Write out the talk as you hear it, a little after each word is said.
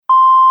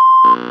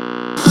Look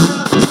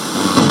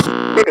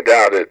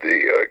down at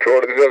the corner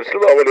of the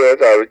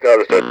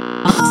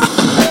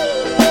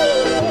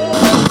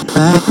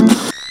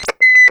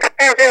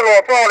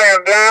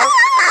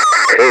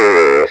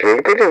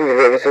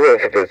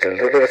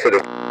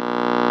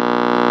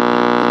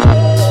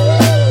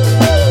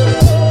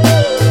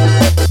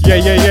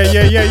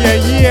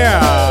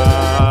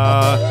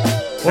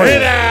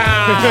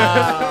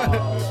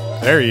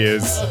There he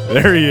is.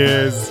 There he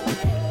is.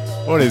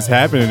 What is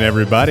happening,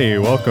 everybody?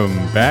 Welcome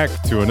back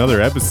to another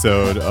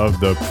episode of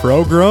the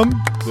program,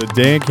 the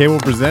Dan Cable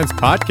Presents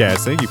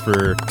podcast. Thank you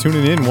for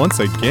tuning in once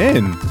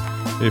again.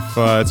 If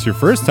it's your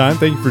first time,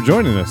 thank you for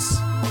joining us.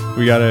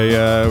 We got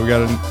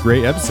a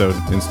great episode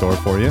in store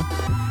for you.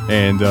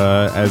 And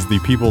as the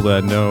people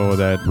that know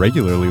that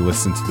regularly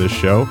listen to this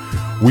show,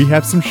 we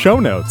have some show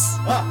notes.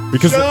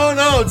 Show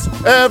notes,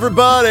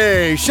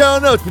 everybody! Show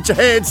notes, put your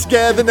hands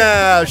together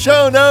now.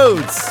 Show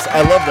notes. I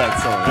love that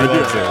song.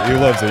 He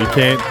loves it. He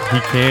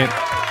can't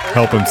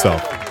help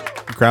himself.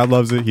 The crowd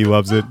loves it. He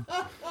loves it.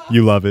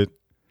 You love it.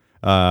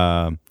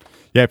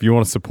 If you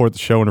want to support the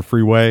show in a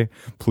free way,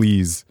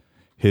 please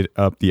hit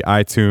up the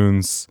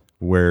iTunes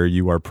where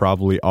you are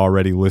probably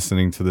already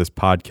listening to this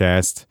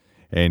podcast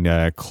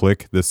and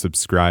click the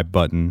subscribe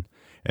button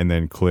and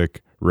then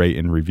click rate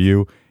and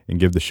review and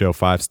give the show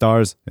 5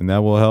 stars, and that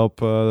will help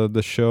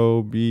the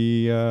show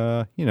be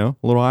a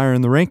little higher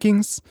in the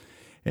rankings,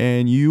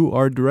 and you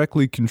are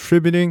directly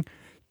contributing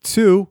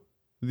to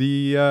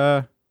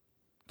the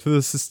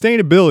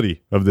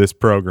sustainability of this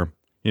program.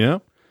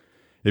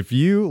 If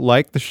you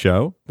like the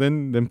show,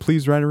 then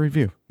please write a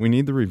review. We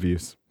need the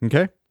reviews.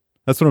 Okay,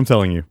 that's what I'm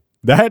telling you.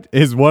 That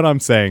is what I'm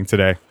saying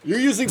today. You're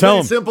using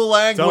pretty simple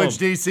language,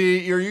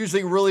 DC. You're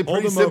using really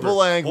pretty simple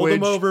language.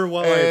 Hold them over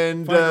while I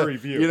find a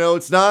review.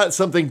 It's not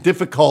something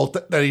difficult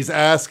that he's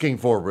asking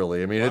for,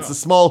 really. I mean, It's a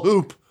small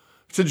hoop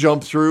to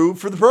jump through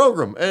for the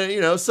program.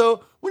 And,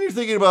 so when you're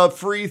thinking about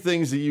free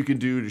things that you can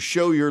do to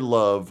show your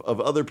love of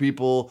other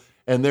people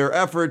and their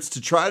efforts to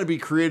try to be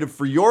creative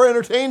for your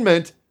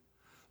entertainment,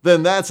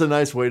 then that's a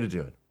nice way to do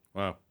it.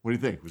 Wow. What do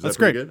you think? Was that's that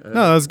pretty great. Good?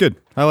 No, that was good.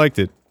 I liked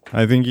it.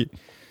 I think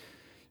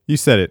you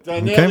said it. Did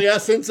I nail the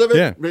essence of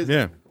it?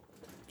 Yeah.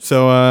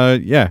 So,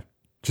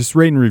 just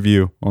rate and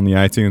review on the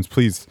iTunes.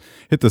 Please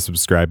hit the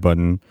subscribe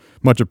button.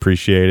 Much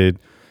appreciated.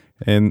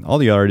 And all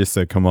the artists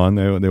that come on,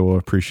 they will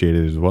appreciate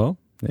it as well.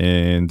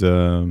 And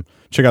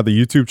check out the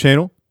YouTube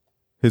channel.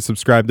 Hit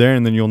subscribe there,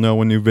 and then you'll know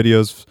when new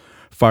videos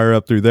fire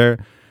up through there.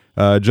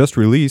 Just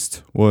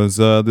released was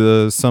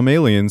the Some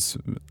Aliens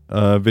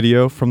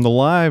video from the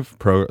live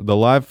program,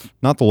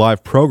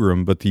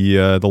 but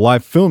the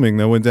live filming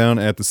that went down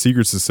at the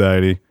Secret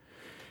Society.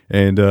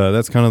 And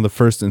that's kind of the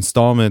first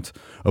installment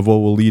of what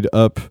will lead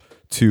up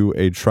to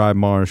a Tribe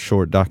Mars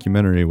short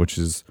documentary, which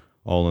is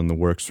all in the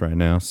works right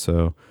now.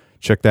 So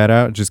check that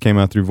out. It just came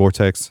out through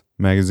Vortex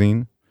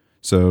Magazine.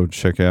 So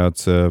check out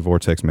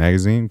Vortex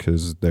Magazine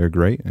because they're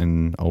great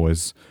and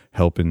always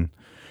helping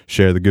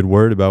share the good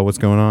word about what's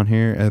going on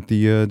here at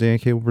the Dan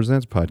Cable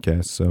Presents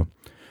podcast. So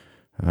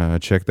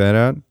check that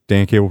out.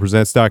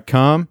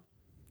 DanCablePresents.com.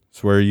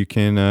 It's where you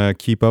can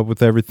keep up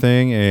with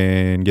everything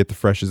and get the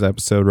freshest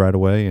episode right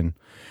away and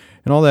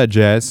all that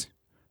jazz.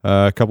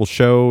 A couple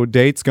show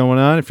dates going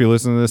on. If you're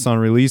listening to this on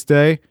release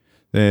day,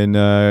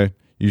 then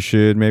you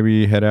should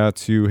maybe head out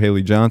to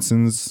Haley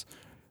Johnson's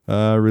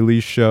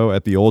release show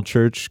at the Old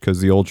Church,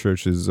 because the Old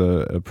Church is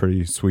a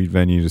pretty sweet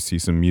venue to see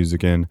some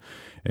music in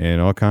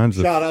and all kinds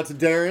of... Shout out to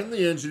Darren,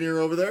 the engineer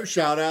over there.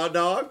 Shout out,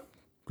 dog.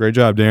 Great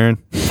job, Darren.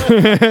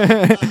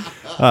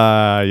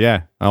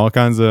 All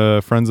kinds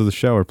of friends of the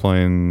show are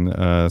playing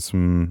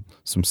some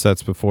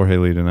sets before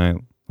Haley tonight,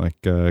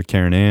 like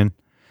Karen Ann,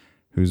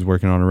 who's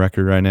working on a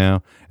record right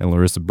now, and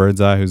Larissa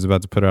Birdseye, who's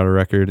about to put out a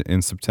record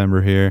in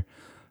September here.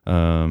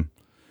 And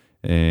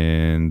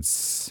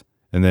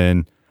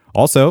then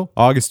also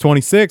August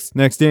 26th,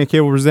 next Dan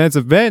Cable Presents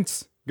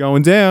events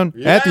going down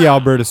at the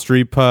Alberta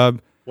Street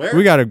Pub. Where?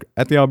 We got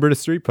at the Alberta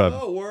Street Pub.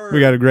 Oh, word. We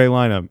got a great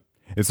lineup.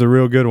 It's a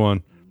real good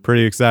one.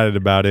 Pretty excited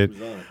about it.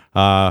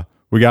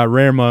 We got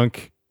Rare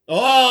Monk.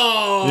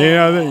 Oh!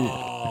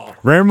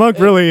 Rare Monk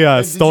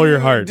really stole your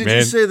heart, man. man.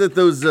 Did you say that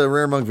those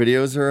Rare Monk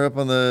videos are up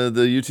on the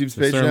YouTube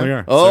page certainly now?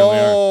 are.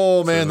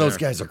 Oh, Certainly man, are. those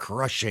guys are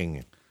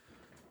crushing.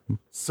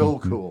 So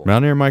cool.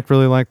 Mountaineer Mike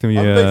really liked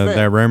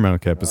that Rare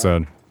Monk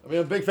episode. I'm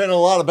a big fan of a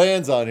lot of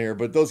bands on here,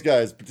 but those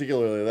guys,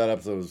 particularly that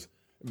episode, was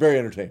very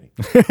entertaining.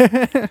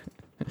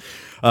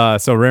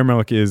 So Rare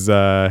Monk is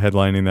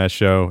headlining that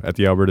show at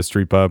the Alberta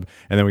Street Pub.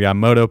 And then we got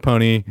Moto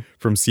Pony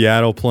from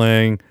Seattle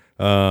playing.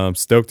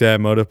 Stoked to have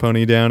Moto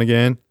Pony down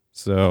again.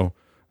 So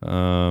they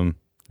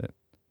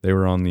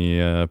were on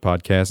the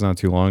podcast not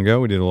too long ago.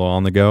 We did a little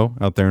on the go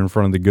out there in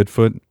front of the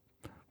Goodfoot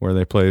where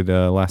they played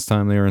last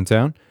time they were in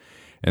town.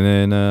 And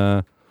then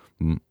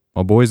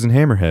my boys in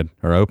Hammerhead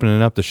are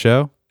opening up the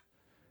show.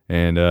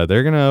 And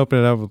they're going to open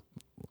it up with,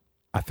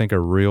 I think, a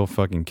real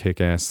fucking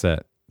kick-ass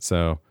set.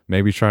 So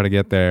maybe try to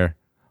get there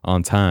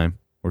on time.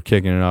 We're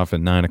kicking it off at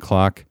 9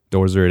 o'clock.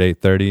 Doors are at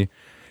 8:30.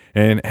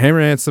 And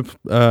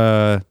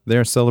Hammerhead,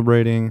 they're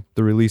celebrating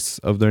the release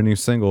of their new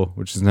single,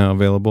 which is now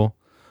available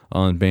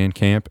on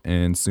Bandcamp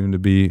and soon to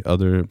be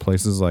other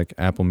places like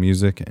Apple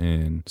Music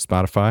and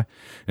Spotify.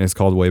 And it's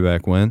called Way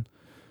Back When.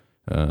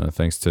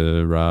 Thanks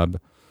to Rob,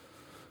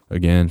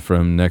 again,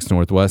 from Next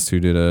Northwest,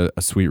 who did a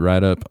sweet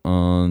write-up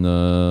on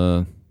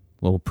a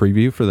little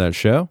preview for that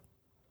show.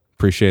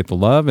 Appreciate the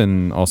love,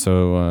 and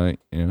also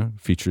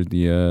featured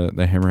the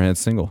Hammerhead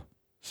single.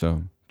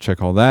 So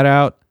check all that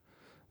out.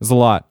 There's a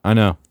lot, I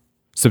know.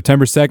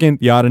 September 2nd,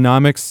 the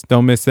Autonomics.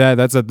 Don't miss that.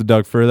 That's at the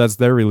Doug Fir. That's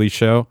their release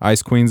show.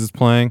 Ice Queens is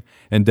playing,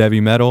 and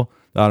Devi Metal.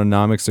 The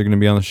Autonomics are going to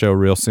be on the show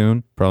real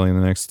soon. Probably in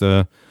the next,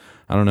 5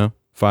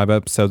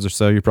 episodes or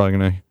so. You're probably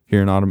going to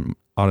hear an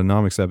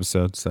Autonomics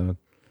episode. So,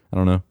 I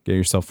don't know. Get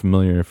yourself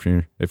familiar if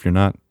you're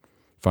not.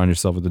 Find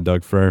yourself at the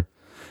Doug Fir.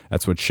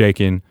 That's what's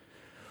shaking.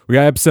 We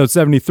got episode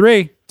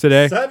 73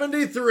 today.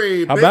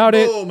 73. How about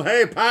it? Boom.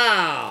 Hey,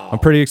 pow. I'm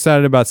pretty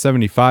excited about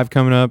 75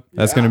 coming up.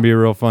 That's going to be a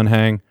real fun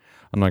hang.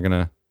 I'm not going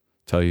to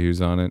tell you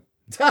who's on it,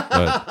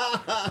 but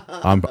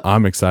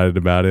I'm excited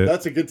about it.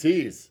 That's a good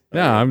tease.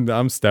 Yeah,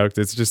 I'm stoked.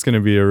 It's just going to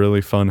be a really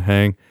fun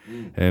hang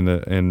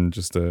and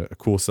just a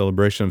cool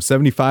celebration of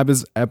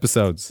 75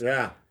 episodes.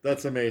 Yeah,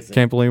 that's amazing.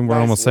 Can't believe we're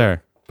almost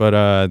there.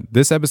 But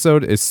this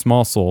episode is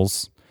Small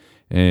Souls,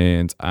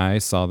 and I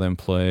saw them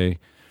play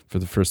for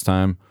the first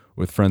time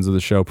with friends of the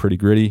show, Pretty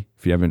Gritty.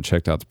 If you haven't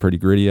checked out the Pretty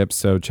Gritty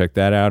episode, check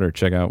that out, or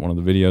check out one of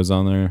the videos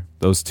on there.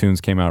 Those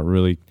tunes came out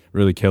really,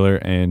 really killer,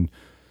 and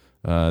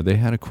they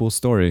had a cool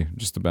story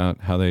just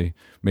about how they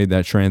made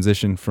that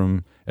transition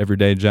from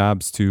everyday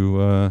jobs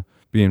to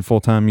being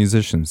full-time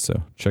musicians.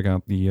 So check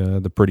out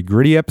the Pretty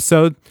Gritty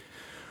episode.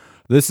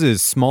 This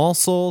is Small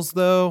Souls,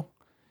 though,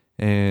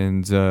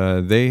 and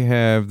they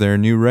have their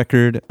new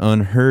record,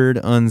 Unheard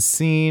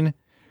Unseen,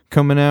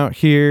 coming out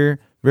here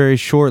very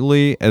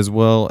shortly, as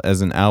well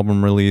as an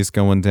album release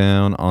going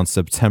down on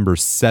September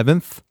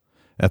 7th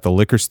at the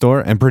Liquor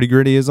Store. And Pretty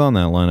Gritty is on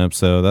that lineup,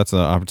 so that's an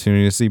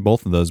opportunity to see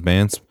both of those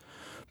bands.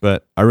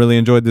 But I really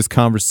enjoyed this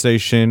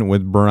conversation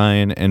with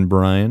Brian and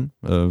Brian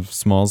of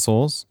Small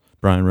Souls,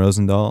 Brian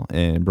Rosendahl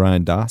and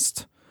Brian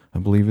Dost, I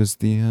believe is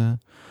the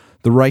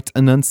right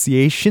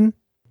enunciation.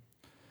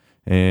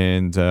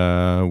 And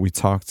we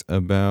talked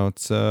about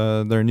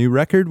their new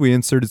record. We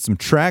inserted some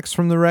tracks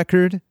from the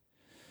record.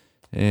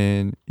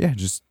 And yeah,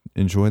 just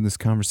enjoyed this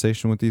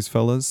conversation with these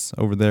fellas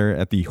over there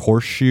at the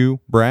Horseshoe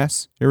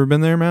Brass. You ever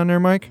been there, Mountain Air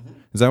Mike?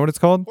 Is that what it's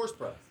called?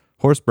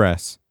 Horse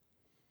Brass.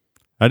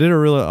 I did a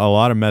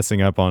lot of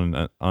messing up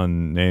on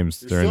names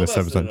during this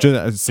episode.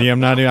 See, I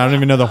don't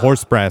even know the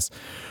Horse Brass.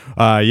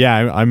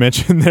 I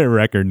mentioned their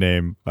record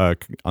name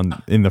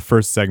in the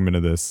first segment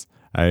of this.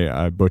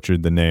 I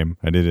butchered the name.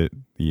 I did it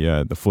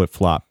the flip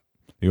flop.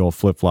 The old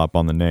flip-flop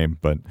on the name,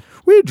 but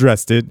we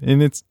addressed it,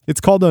 and it's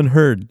called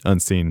Unheard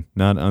Unseen,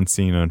 not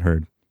Unseen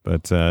Unheard.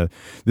 But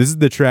this is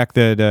the track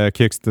that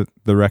kicks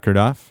the record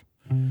off.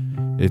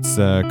 It's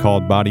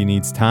called Body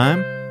Needs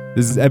Time.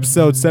 This is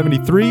episode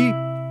 73,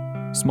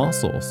 Small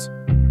Souls.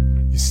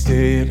 You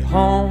stay at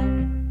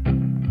home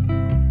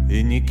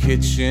in your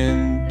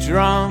kitchen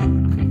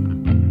drunk,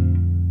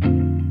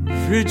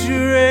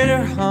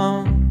 refrigerator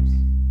hums.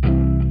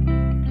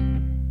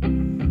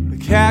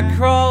 Cat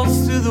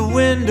crawls through the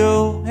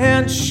window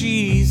and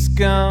she's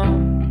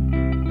gone.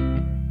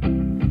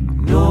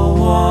 No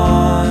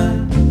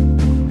one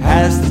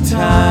has the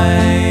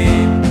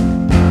time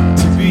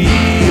to be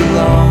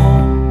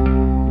alone.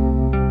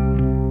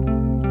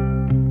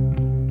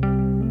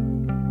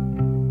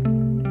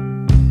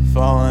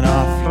 Falling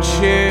off your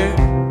chair,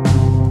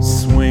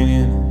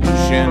 swinging a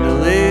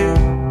chandelier.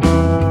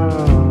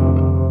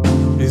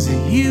 Is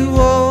it you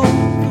or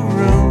the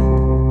room?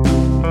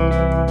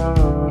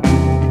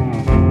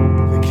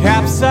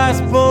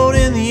 Capsized boat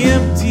in the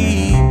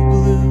empty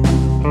blue.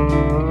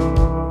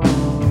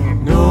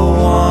 No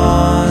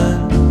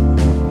one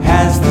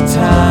has the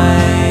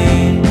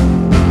time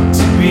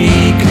to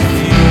be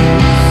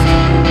confused.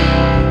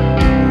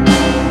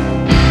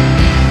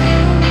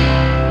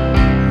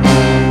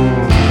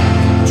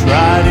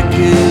 Try to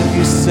give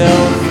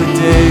yourself a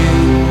day.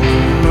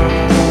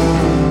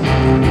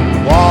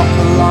 Walk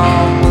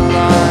along the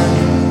line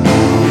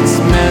it's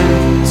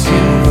meant to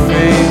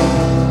fail.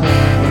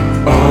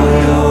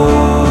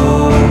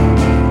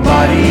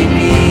 Body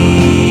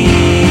needs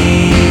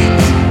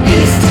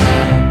is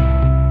time.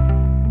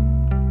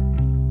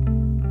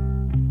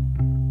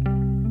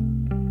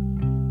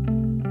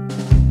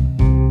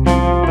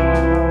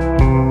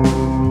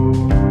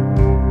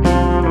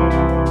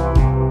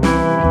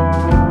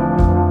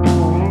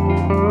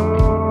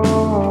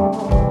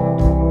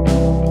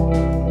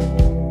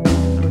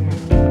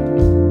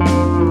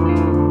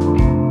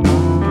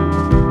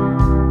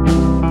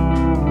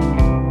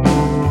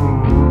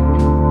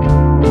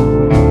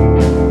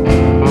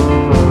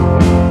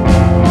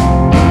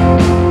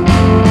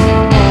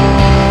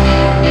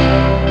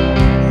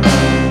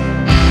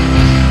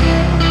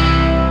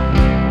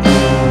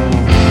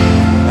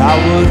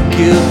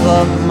 Give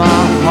up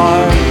my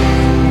heart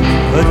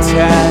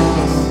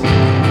attacks,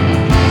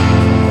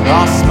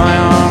 cross my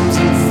arms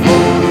and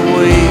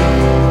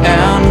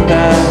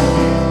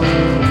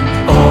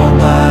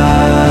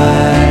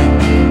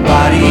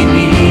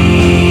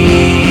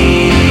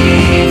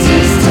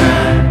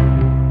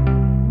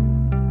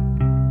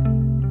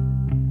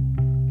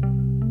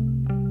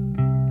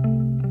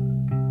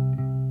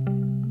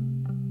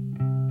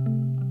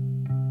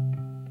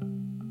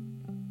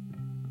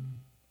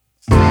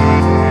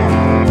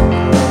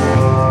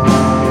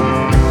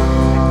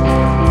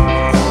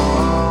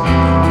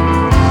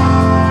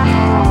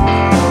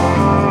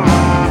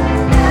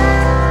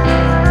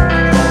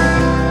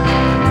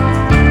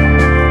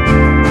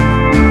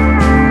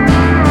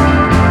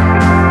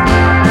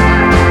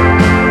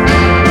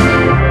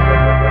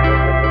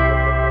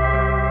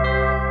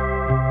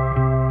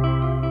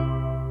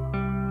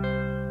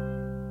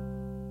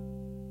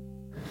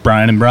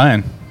Brian and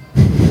Brian.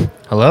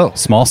 Hello.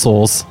 Small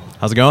Souls.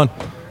 How's it going?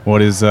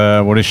 What is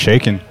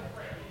shaking?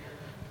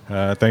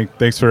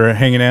 Thanks for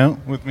hanging out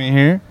with me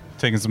here,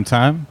 taking some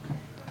time,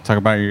 talk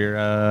about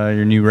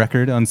your new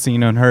record,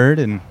 Unseen Unheard,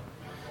 and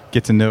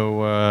get to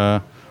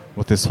know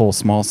what this whole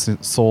Small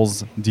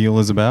Souls deal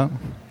is about.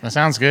 That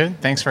sounds good.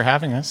 Thanks for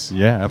having us.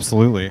 Yeah,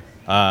 absolutely.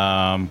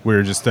 We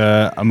were just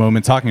a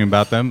moment talking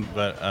about them,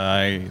 but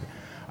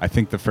I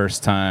think the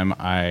first time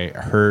I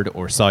heard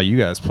or saw you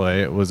guys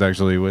play it was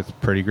actually with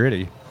Pretty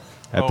Gritty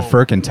at the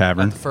Firkin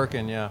Tavern. At the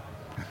Firkin, yeah.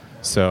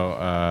 So,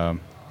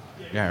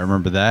 yeah, I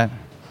remember that.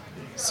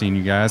 Seeing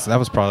you guys. That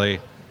was probably,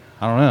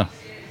 I don't know,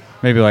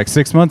 maybe like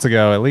 6 months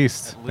ago at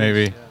least.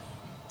 Maybe.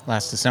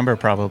 Last December,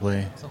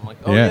 probably. Something like,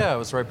 oh, Yeah. yeah, it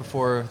was right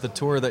before the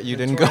tour that you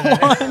didn't go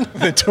on.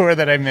 The tour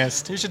that I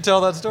missed. You should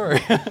tell that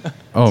story.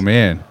 Oh,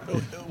 man.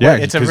 Yeah,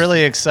 It's a 'cause-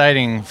 really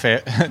exciting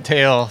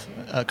tale,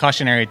 a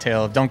cautionary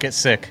tale of don't get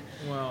sick.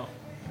 Well,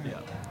 yeah.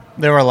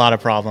 There were a lot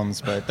of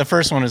problems, but the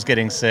first one was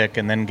getting sick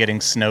and then getting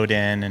snowed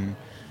in. And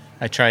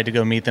I tried to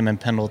go meet them in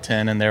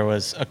Pendleton, and there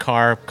was a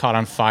car caught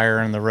on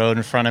fire in the road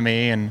in front of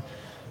me, and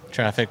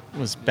traffic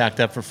was backed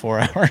up for 4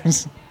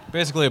 hours.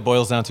 Basically, it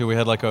boils down to we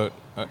had like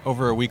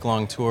over a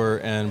week-long tour,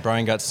 and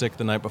Brian got sick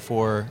the night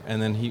before,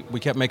 and then we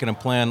kept making a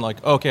plan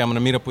like, okay, I'm going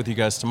to meet up with you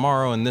guys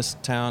tomorrow in this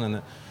town,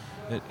 and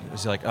it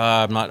was like,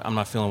 I'm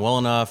not feeling well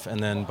enough,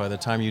 and then by the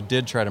time you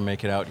did try to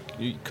make it out,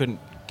 you couldn't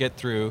get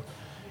through,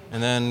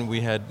 and then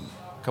we had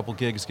a couple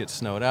gigs get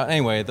snowed out.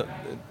 Anyway,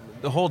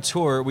 the whole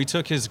tour, we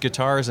took his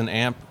guitars and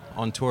amp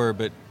on tour,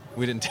 but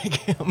we didn't take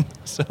him,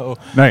 so...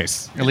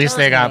 Nice. At least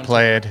they got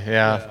played.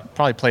 Yeah,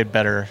 probably played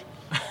better.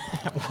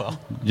 Well,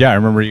 Yeah, I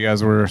remember you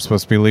guys were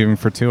supposed to be leaving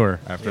for tour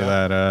after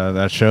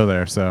that show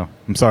there. So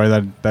I'm sorry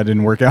that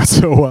didn't work out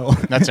so well.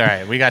 That's all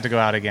right. We got to go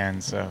out again,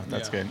 so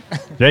that's good.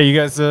 Yeah, you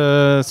guys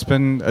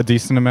spend a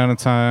decent amount of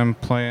time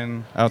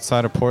playing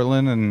outside of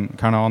Portland and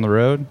kind of on the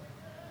road.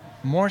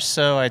 More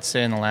so, I'd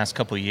say, in the last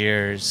couple of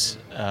years.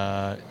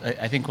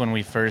 I think when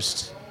we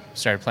first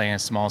started playing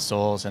as Small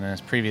Souls and in its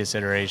previous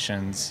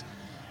iterations,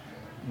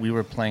 we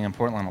were playing in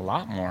Portland a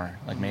lot more,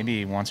 like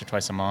maybe once or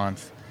twice a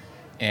month.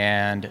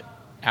 And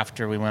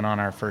after we went on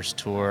our first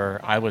tour,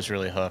 I was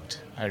really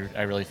hooked.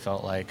 I really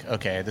felt like,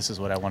 okay, this is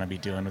what I want to be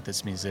doing with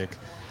this music.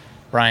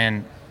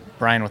 Brian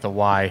with a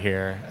Y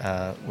here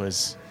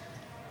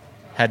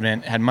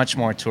had much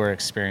more tour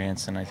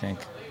experience, and I think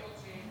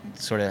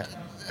sort of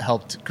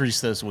helped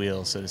grease those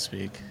wheels, so to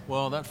speak.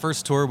 well, that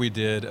first tour we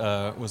did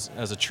was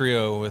as a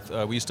trio with.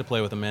 We used to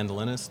play with a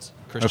mandolinist,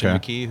 Christian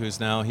Okay.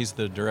 McKee, he's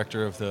the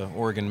director of the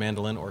Oregon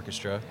Mandolin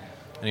Orchestra,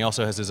 and he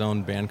also has his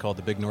own band called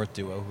the Big North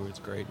Duo, who is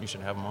great. You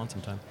should have him on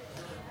sometime.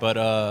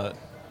 But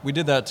we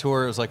did that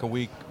tour. It was like a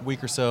week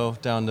or so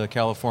down to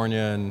California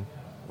and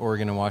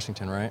Oregon and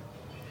Washington, right?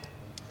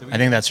 I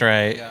think that's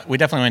right. Yeah. We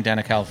definitely went down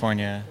to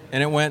California.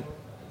 And it went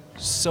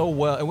so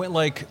well. It went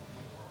like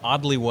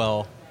oddly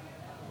well.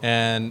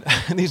 And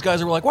these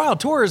guys were like, wow,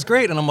 tour is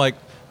great. And I'm like,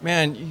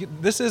 man,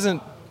 this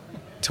isn't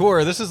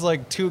tour. This is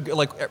like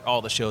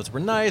all the shows were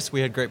nice. We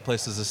had great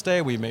places to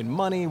stay. We made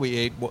money. We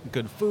ate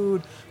good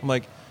food. I'm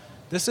like,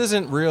 this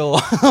isn't real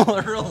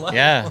life.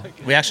 Yeah, Like,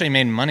 we actually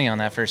made money on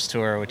that first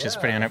tour, which is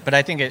pretty. But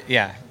I think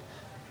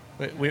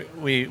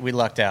we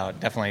lucked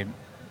out. Definitely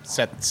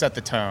set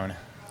the tone.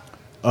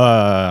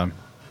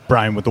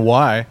 Brian with the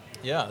Y.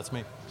 yeah, that's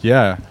me.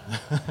 Yeah.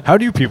 How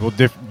do people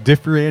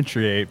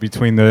differentiate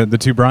between the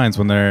two Brians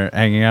when they're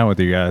hanging out with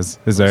you guys?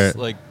 Is there It's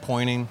like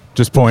pointing.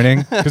 just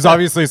pointing? Because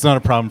obviously it's not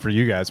a problem for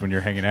you guys when you're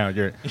hanging out.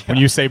 When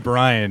you say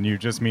Brian, you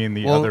just mean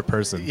the other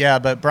person. Yeah,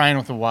 but Brian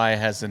with the Y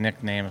has the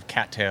nickname of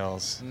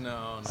Cattails.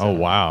 No. Oh,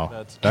 wow.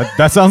 That's-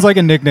 That sounds like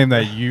a nickname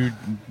that you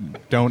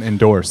don't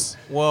endorse.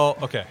 Well,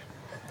 okay.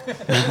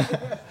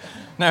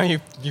 Now you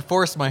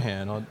forced my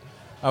hand.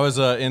 I was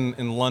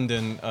in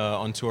London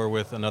on tour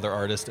with another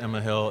artist,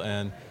 Emma Hill,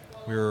 and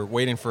we were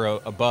waiting for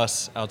a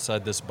bus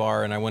outside this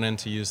bar, and I went in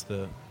to use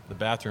the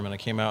bathroom, and I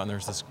came out, and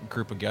there's this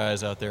group of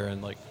guys out there,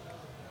 and like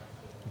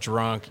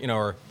drunk,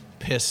 or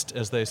pissed,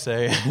 as they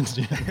say, in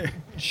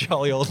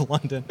jolly old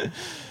London.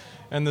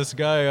 And this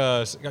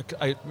guy,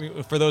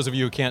 for those of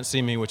you who can't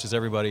see me, which is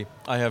everybody,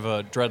 I have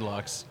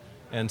dreadlocks,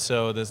 and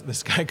so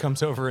this guy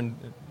comes over and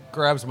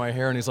grabs my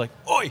hair, and he's like,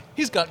 "Oi,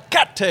 he's got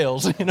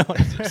cattails,"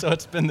 So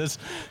it's been this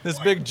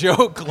big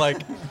joke,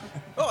 like,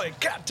 "Oi,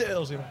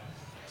 cattails,"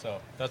 So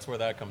that's where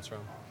that comes from.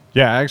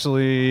 Yeah,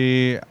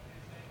 actually,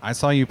 I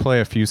saw you play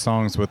a few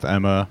songs with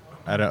Emma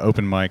at an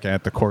open mic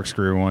at the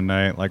Corkscrew one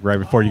night, like right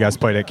before you guys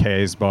played at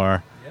Kay's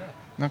bar.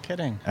 No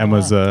kidding.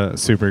 Emma's a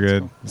super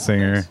good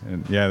singer,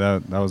 and yeah,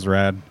 that was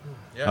rad.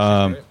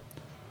 Yeah, she's great.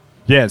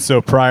 Yeah,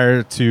 so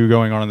prior to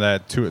going on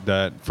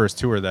that first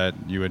tour that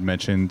you had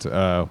mentioned,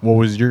 what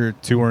was your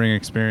touring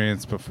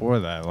experience before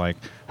that? Like,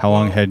 how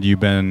long had you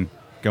been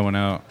going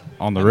out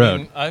on the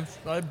road? mean,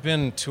 I've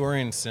been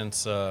touring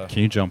since Can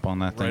you jump on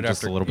that thing right just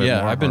after a little bit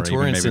yeah, more? I've been or even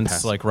touring maybe since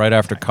past- like right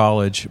after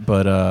college,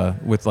 but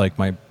with like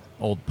my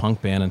old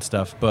punk band and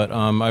stuff. But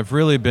I've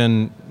really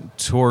been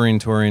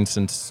touring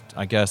since,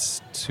 I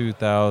guess,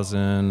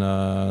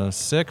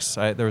 2006.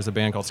 There was a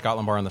band called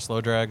Scotland Bar and the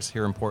Slow Drags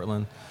here in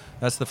Portland.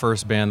 That's the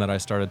first band that I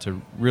started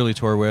to really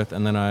tour with,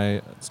 and then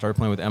I started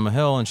playing with Emma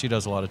Hill, and she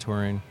does a lot of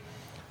touring.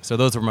 So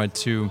those were my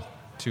two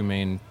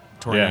main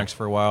touring acts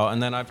for a while,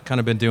 and then I've kind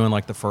of been doing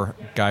like the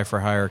guy for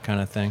hire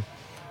kind of thing.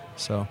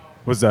 So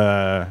Was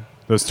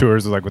those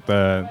tours like with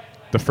the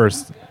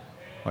first,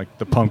 like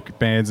the punk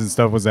bands and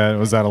stuff? Was that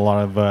a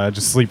lot of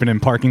just sleeping in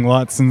parking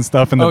lots and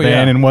stuff in the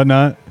van and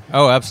whatnot?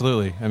 Oh,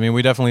 absolutely. I mean,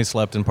 we definitely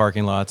slept in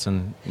parking lots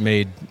and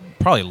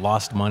probably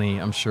lost money,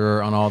 I'm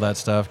sure, on all that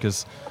stuff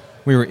because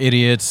we were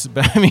idiots.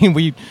 But I mean,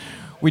 we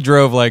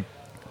drove like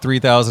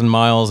 3,000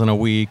 miles in a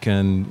week,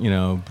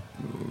 and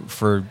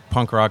for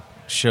punk rock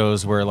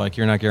shows where like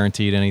you're not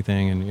guaranteed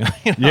anything, and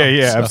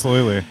Yeah,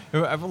 absolutely.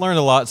 I've learned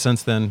a lot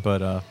since then,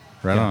 but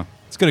Right on.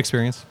 it's a good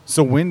experience.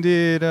 So when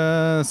did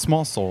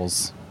Small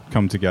Souls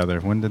come together?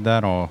 When did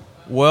that all?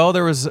 Well,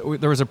 there was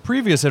a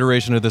previous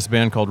iteration of this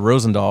band called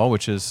Rosendahl,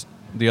 which is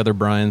the other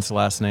Brian's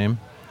last name,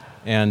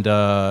 and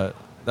that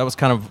was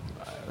kind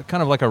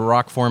of like a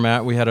rock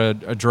format. We had a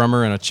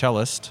drummer and a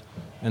cellist,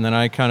 and then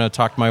I kind of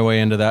talked my way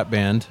into that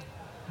band,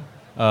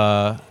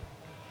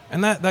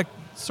 and that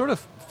sort of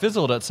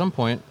fizzled at some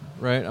point,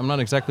 right? I'm not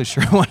exactly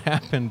sure what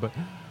happened, but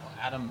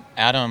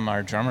Adam,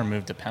 our drummer,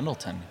 moved to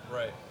Pendleton.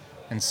 right.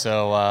 And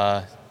so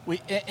I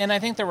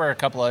think there were a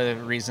couple other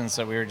reasons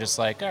that we were just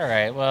like, all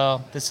right,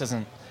 well, this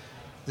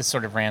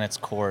sort of ran its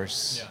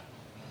course.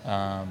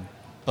 Yeah.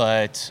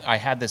 But I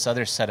had this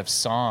other set of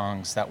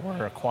songs that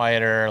were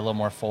quieter, a little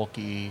more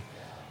folky,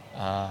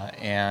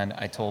 and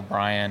I told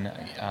Brian,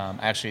 I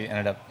actually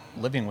ended up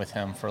living with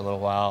him for a little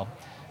while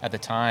at the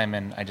time,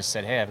 and I just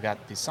said, hey, I've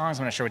got these songs,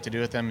 I'm not sure what to do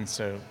with them, and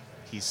so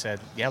he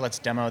said, yeah, let's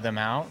demo them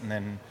out, and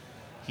then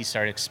he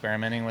started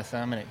experimenting with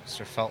them, and it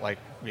sort of felt like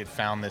we had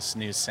found this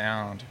new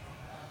sound.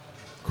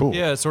 Cool.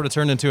 Yeah, it sort of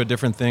turned into a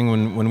different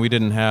thing when we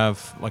didn't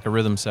have like a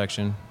rhythm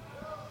section,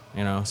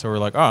 So we're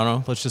like, oh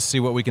no, let's just see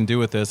what we can do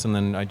with this, and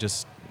then I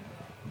just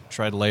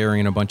tried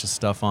layering a bunch of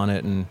stuff on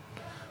it, and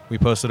we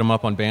posted them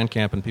up on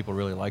Bandcamp, and people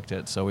really liked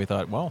it. So we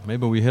thought, well,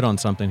 maybe we hit on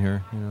something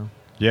here,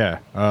 Yeah.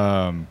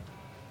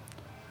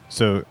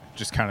 So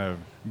just kind of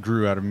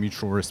grew out of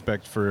mutual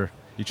respect for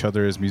each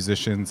other as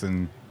musicians,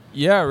 and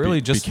Yeah,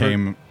 really just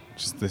became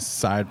just this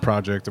side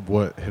project of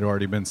what had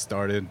already been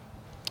started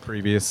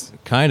previous.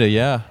 kind of,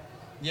 yeah.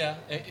 Yeah,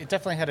 it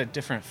definitely had a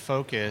different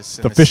focus.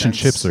 The fish and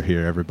chips are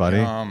here, everybody.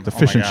 The oh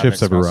fish my and God, chips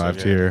they have smell so arrived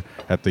good. here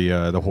at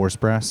the Horse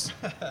Brass.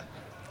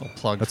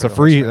 Plug That's for a the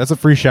free. horse That's a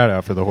free shout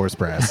out for the Horse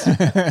Brass.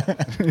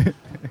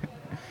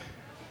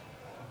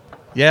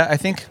 Yeah, I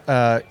think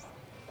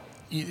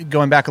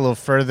going back a little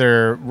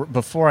further,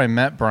 before I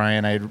met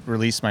Brian, I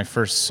released my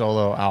first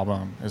solo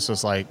album. This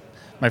was like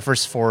my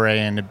first foray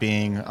into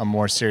being a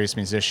more serious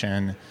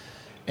musician.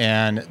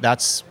 And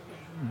that's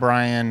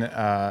Brian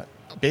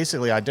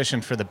basically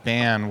auditioned for the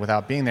band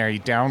without being there. He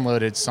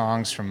downloaded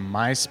songs from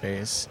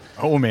MySpace.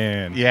 Oh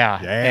man. Yeah.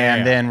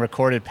 And then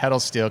recorded pedal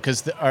steel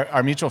because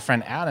our mutual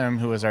friend Adam,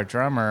 who was our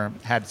drummer,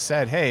 had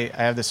said, hey,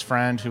 I have this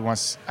friend who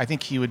I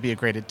think he would be a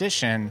great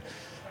addition.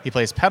 He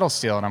plays pedal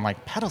steel. And I'm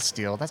like, pedal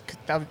steel?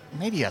 That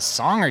maybe a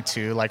song or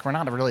two. Like, we're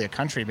not really a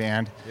country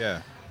band.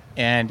 Yeah.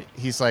 And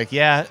he's like,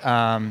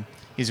 yeah,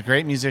 he's a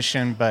great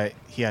musician, but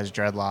he has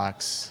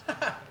dreadlocks.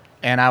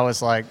 And I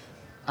was like,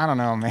 I don't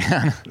know,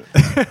 man.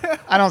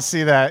 I don't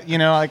see that.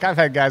 Like I've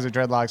had guys with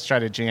dreadlocks try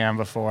to jam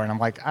before, and I'm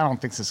like, I don't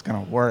think this is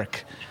going to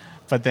work.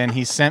 But then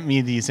he sent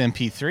me these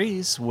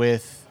MP3s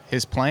with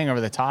his playing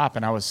over the top,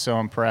 and I was so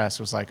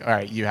impressed. I was like, all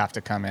right, you have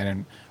to come in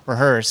and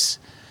rehearse.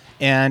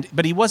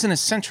 But he wasn't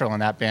as central in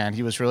that band.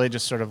 He was really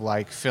just sort of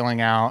like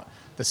filling out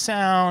the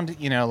sound,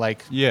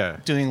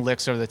 doing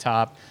licks over the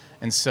top.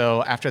 And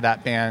so after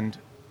that band,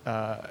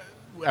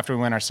 after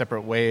we went our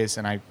separate ways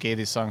and I gave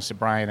these songs to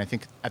Brian, I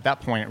think at that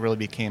point it really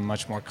became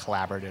much more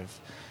collaborative.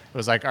 It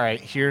was like, all right,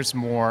 here's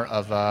more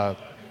of a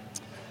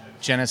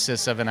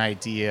genesis of an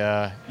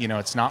idea.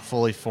 It's not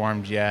fully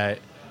formed yet.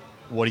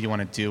 What do you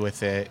want to do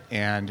with it?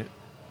 And,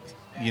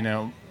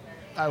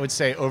 I would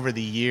say over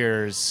the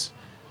years,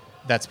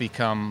 that's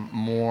become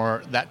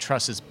more, that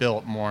trust is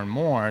built more and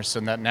more,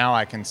 so that now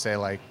I can say,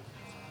 like,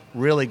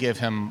 really give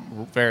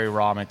him very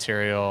raw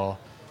material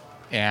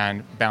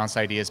and bounce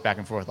ideas back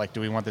and forth. Like,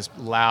 do we want this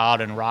loud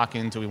and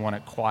rocking? Do we want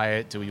it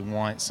quiet? Do we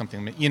want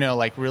something,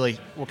 like really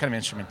what kind of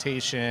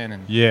instrumentation?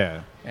 And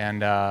Yeah.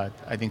 And I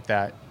think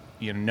that,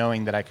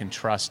 knowing that I can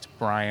trust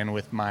Brian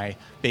with my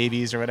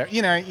babies or whatever,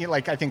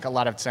 like I think a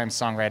lot of times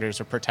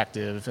songwriters are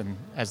protective, and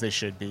as they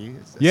should be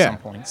at some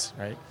points,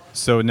 right?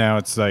 So now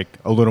it's like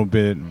a little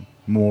bit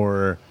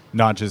more,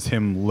 not just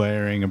him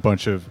layering a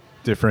bunch of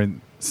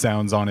different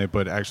sounds on it,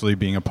 but actually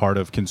being a part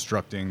of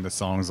constructing the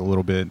songs a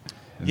little bit.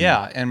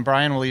 Yeah, and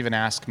Brian will even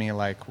ask me,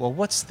 like, well,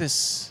 what's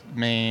this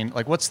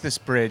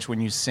bridge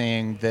when you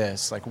sing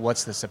this? Like,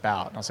 what's this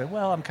about? And I'll say,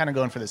 well, I'm kind of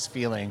going for this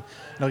feeling.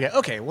 And he'll go,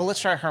 okay, well, let's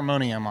try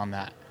harmonium on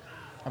that.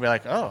 I'll be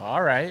like, oh,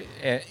 all right.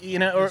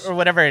 Or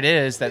whatever it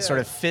is that sort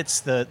of fits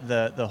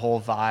the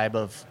whole vibe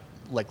of,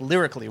 like,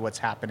 lyrically what's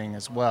happening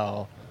as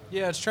well.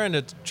 Yeah, it's trying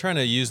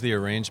to use the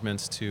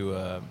arrangements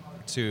to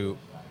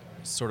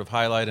sort of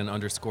highlight and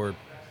underscore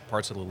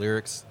parts of the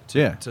lyrics.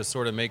 To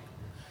sort of make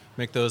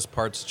those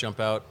parts jump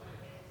out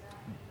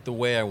the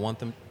way I want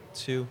them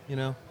to. You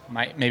know.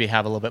 Might maybe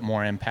have a little bit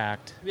more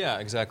impact. Yeah,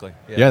 exactly.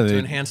 Yeah, to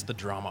enhance the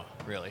drama,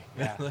 really.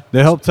 Yeah.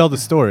 They help tell the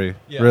story,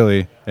 Yeah.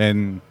 really,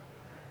 and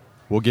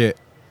we'll get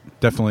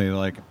definitely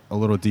like a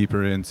little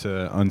deeper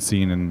into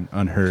Unseen and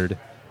Unheard,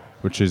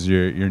 which is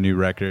your new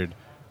record,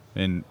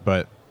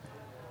 but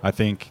I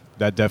think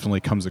that definitely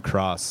comes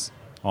across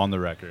on the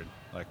record,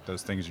 like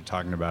those things you're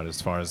talking about,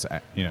 as far as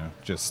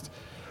just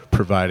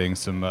providing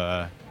some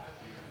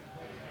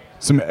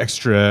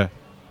extra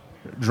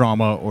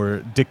drama or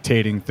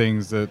dictating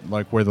things that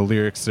like where the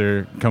lyrics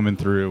are coming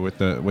through with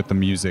the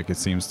music. It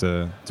seems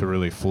to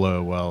really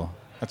flow well.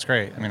 That's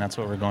great. I mean, that's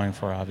what we're going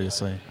for,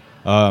 obviously.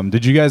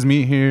 Did you guys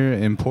meet here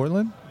in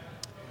Portland?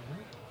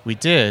 We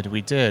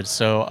did.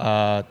 So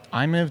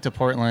I moved to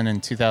Portland in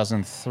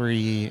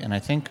 2003, and I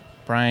think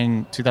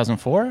Brian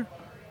 2004,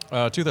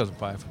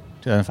 2005.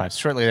 2005,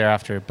 shortly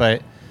thereafter.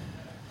 But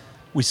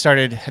we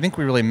started. I think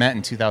we really met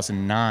in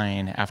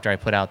 2009 after I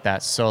put out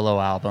that solo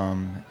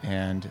album,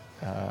 and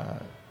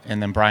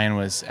then Brian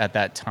was at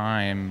that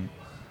time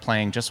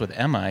playing just with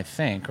Emma, I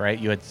think, right?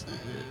 You had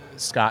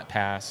Scott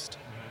passed,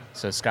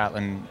 so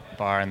Scotland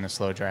Bar and the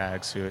Slow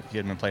Drags, who he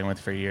had been playing with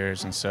for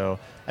years, and so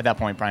at that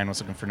point Brian was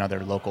looking for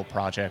another local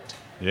project.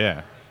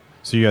 Yeah.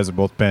 So you guys have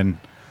both been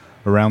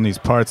around these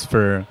parts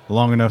for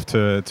long enough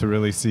to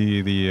really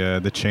see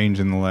the change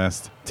in the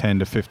last 10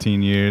 to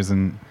 15 years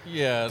and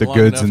the long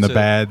goods enough and the to-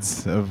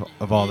 bads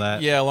of all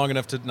that. Yeah, long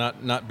enough to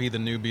not be the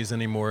newbies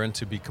anymore and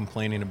to be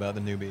complaining about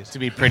the newbies. To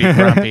be pretty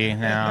grumpy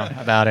now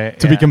about it.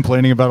 To be yeah.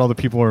 complaining about all the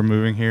people who are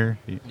moving here,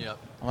 Yep.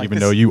 Like even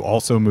this- though you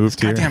also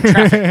moved here. Goddamn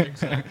traffic.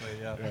 Exactly.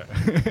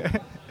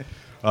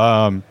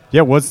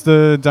 Yeah, what's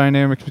the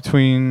dynamic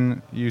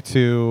between you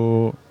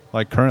two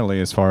like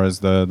currently as far as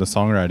the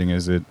songwriting?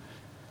 Is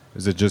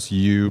it just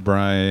you,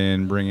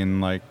 Brian, bringing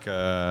like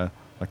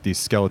these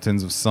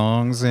skeletons of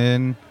songs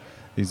in,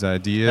 these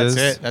ideas?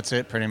 That's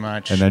it, pretty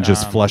much. And then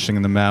just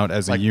fleshing them out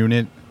as a like-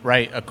 unit?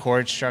 Right, a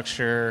chord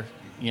structure,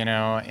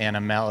 and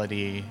a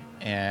melody,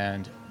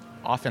 and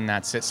often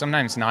that's it.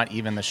 Sometimes not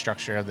even the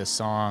structure of the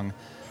song.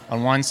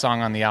 On one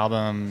song on the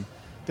album,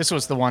 this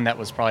was the one that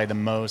was probably the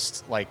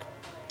most like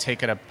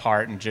take it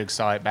apart and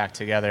jigsaw it back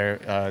together.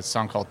 A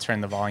song called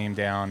 "Turn the Volume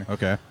Down."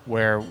 Okay.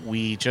 Where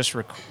we just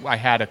I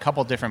had a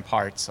couple different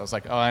parts. I was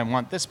like, oh, I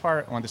want this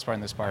part, and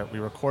this part. We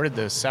recorded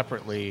those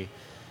separately,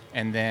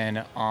 and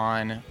then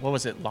on what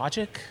was it,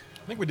 Logic?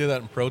 I think we did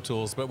that in Pro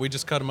Tools, but we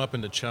just cut them up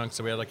into chunks.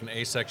 So we had like an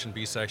A section,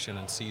 B section,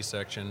 and C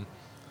section,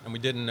 and we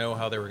didn't know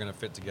how they were going to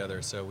fit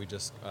together. So we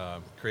just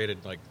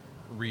created like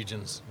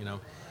regions,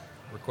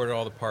 recorded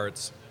all the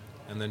parts,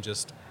 and then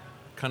just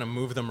kind of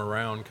moved them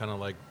around, kind of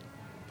like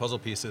puzzle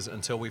pieces,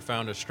 until we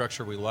found a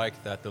structure we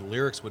liked that the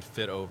lyrics would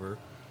fit over,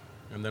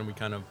 and then we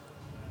kind of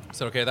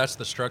said, okay, that's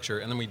the structure,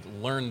 and then we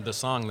learned the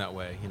song that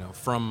way,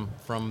 from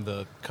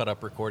the cut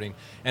up recording,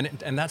 and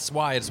that's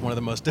why it's one of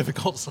the most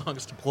difficult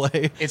songs to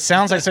play. It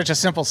sounds like such a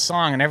simple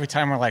song, and every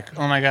time we're like,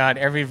 oh my god,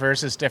 every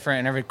verse is different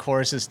and every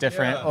chorus is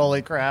different. Yeah.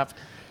 Holy crap!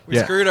 We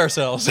Yeah. screwed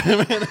ourselves.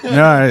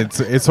 No,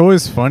 it's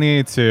always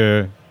funny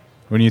to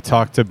when you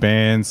talk to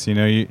bands,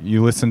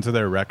 you listen to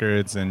their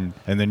records and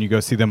then you go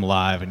see them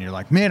live and you're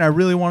like, man, I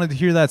really wanted to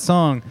hear that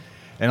song.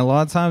 And a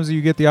lot of times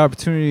you get the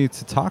opportunity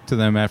to talk to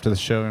them after the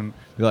show and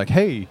you're like,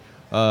 hey,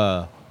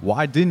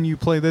 why didn't you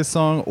play this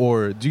song?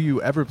 Or do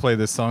you ever play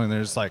this song? And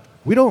they're just like,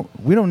 we don't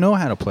know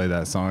how to play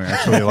that song,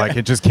 actually. Like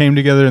it just came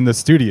together in the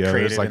studio.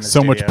 Created There's like in the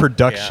so much studio.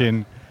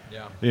 production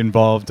Yeah.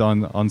 involved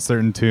on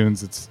certain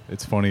tunes.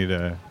 It's funny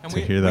to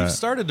hear that. We've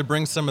started to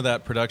bring some of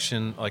that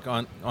production, like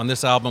on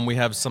this album, we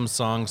have some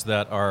songs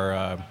that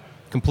are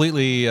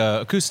completely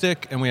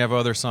acoustic, and we have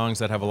other songs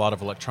that have a lot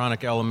of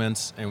electronic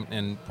elements.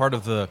 And part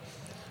of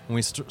when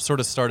we sort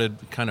of started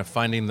kind of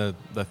finding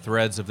the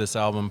threads of this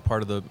album,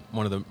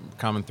 one of the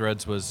common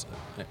threads was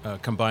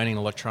combining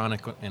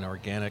electronic and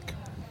organic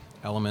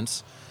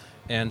elements.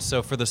 And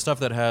so for the stuff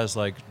that has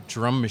like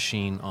drum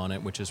machine on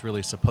it, which is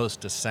really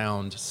supposed to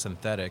sound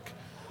synthetic,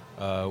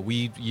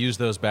 we use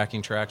those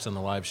backing tracks on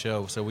the live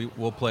show. So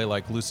we'll play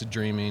like Lucid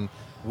Dreaming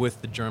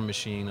with the drum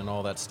machine and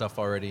all that stuff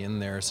already in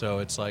there. So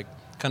it's like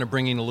kind of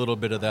bringing a little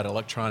bit of that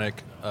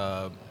electronic,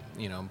 kind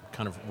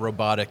of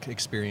robotic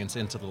experience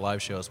into the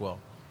live show as well.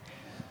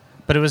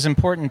 But it was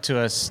important to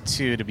us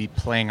too to be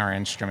playing our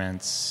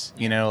instruments.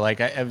 Like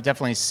I've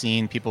definitely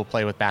seen people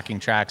play with backing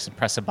tracks and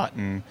press a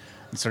button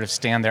and sort of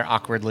stand there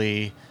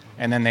awkwardly,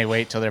 and then they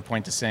wait till their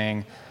point to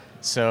sing.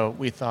 So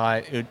we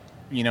thought,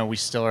 we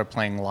still are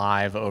playing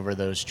live over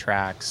those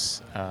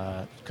tracks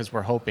because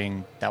we're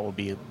hoping that will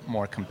be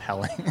more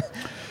compelling.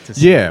 To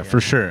see. Yeah, for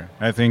sure.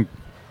 I think,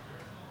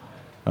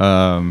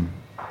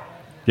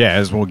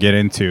 as we'll get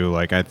into,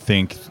 like, I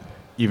think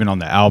even on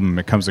the album,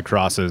 it comes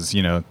across as,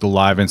 the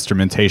live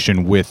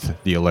instrumentation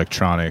with the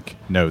electronic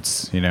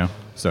notes,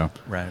 so.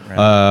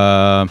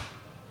 Right.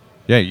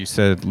 yeah, you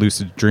said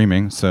lucid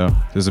dreaming, so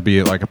this would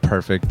be like a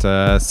perfect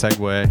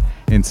segue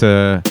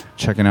into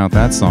checking out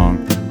that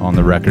song on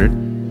the record.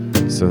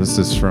 So this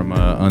is from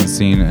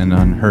Unseen and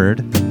Unheard.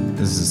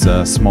 This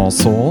is Small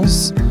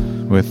Souls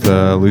with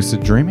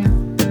Lucid Dreaming.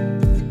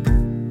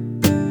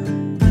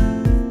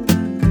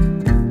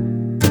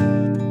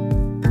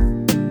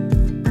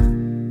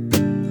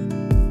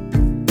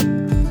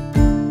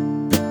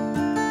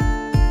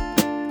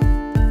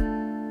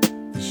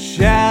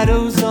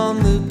 Shadows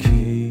on the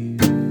cave,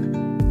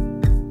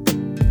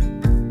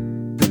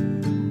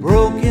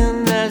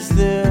 broken as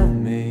they're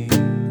made.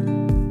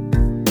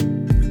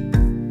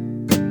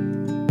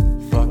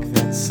 Fuck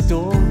that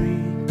story.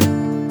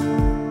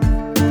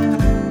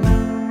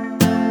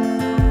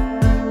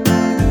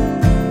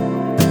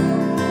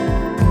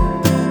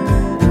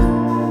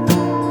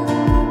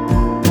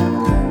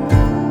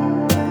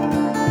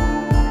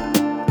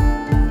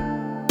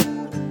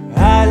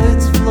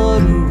 Eyelids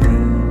flood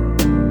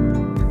around,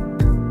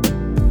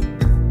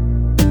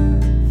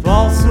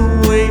 false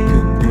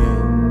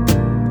awakening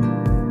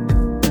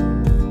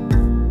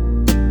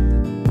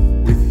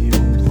with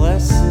your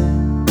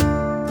blessing.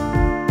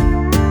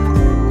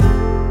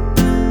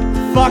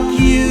 Fuck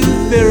you,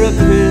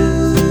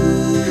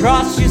 therapist.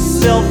 Cross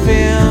yourself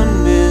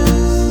and miss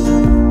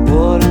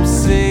what I'm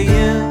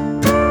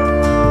saying.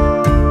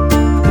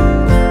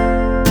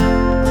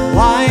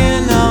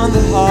 Lying on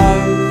the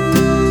heart,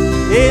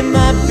 in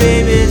my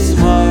baby's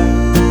heart.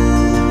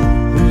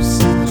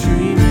 Lucid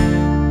dreaming.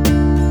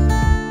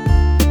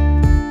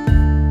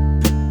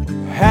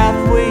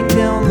 Halfway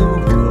down the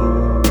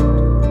road,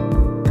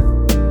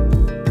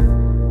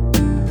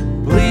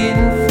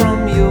 bleeding from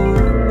your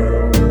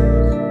nose.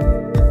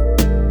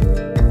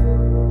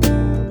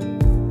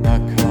 My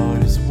car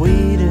is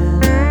waiting.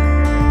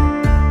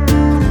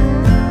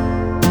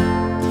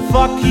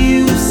 Fuck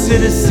you,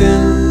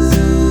 citizens,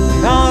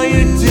 and all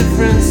your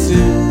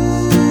differences.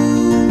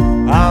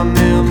 I'm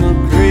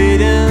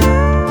immigrating.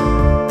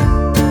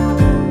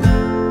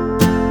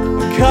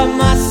 Cut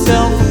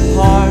myself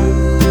apart,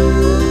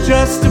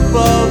 just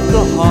above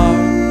the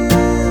heart,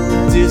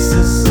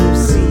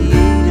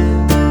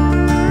 disassociated.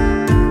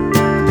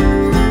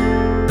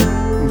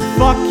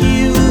 Fuck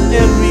you,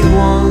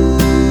 everyone,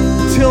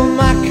 till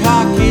my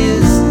cock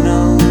is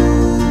numb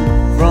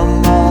from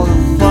all the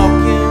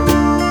fucking.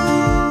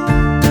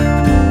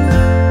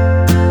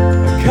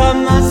 I cut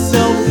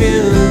myself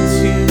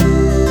into.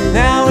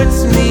 Now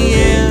it's me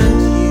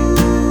and you,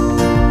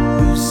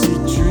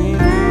 lucid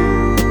dreaming.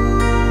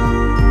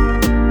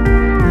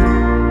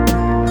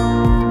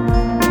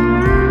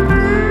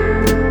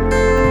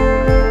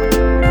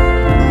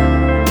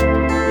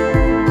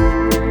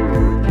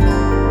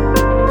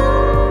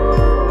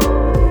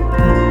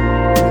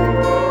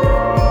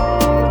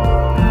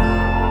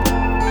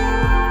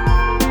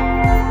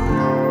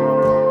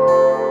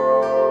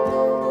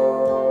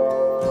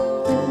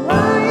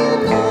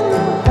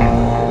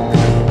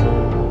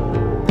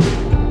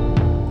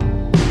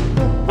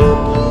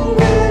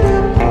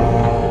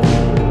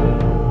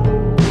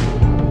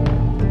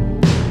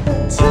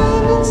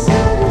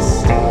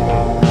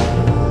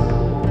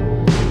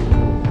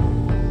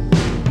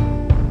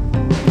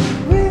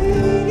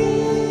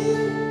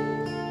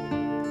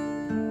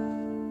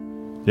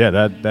 Yeah,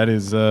 that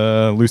is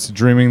lucid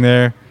dreaming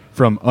there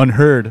from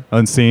Unheard,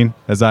 Unseen,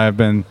 as I have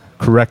been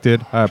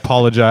corrected. I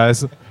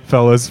apologize,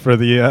 fellas, for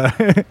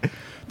the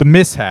the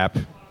mishap.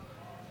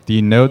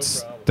 The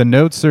notes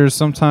are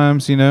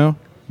sometimes,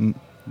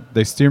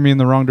 they steer me in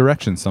the wrong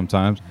direction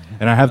sometimes,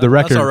 and I have the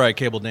record. That's all right,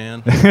 Cable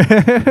Dan.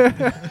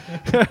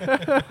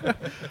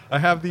 I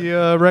have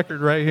the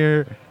record right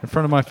here in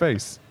front of my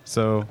face,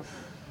 so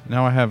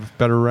now I have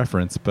better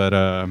reference. But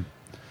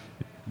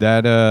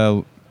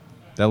that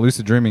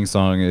lucid dreaming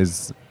song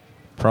is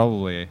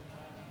probably,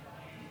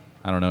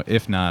 I don't know,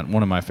 if not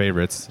one of my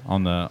favorites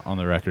on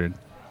the record.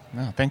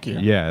 No, thank you.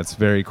 Yeah, it's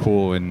very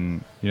cool,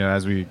 and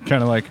as we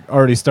kind of like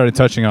already started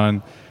touching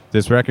on,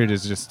 this record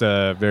is just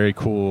a very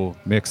cool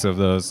mix of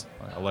those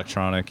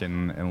electronic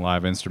and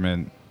live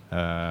instrument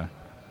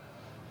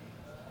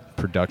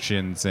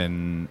productions,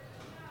 and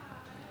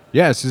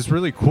yeah, it's just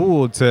really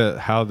cool to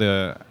how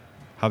the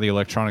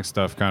electronic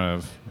stuff kind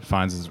of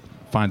finds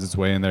its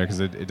way in there,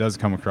 because it does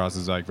come across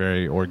as like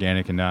very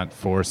organic and not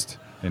forced,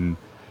 and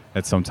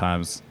it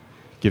sometimes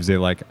gives it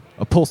like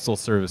a postal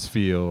service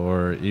feel,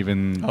 or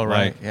even Oh,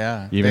 right. like,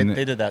 Yeah. even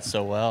They did that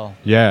so well.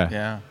 yeah.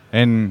 Yeah.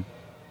 And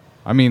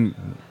I mean,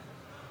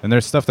 and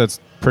there's stuff that's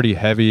pretty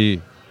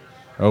heavy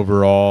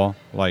overall,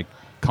 like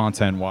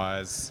content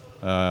wise,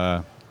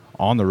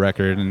 on the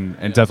record, and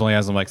definitely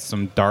has like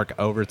some dark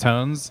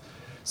overtones.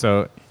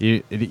 So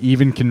it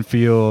even can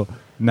feel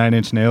Nine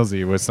Inch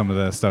Nailsy with some of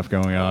the stuff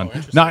going on.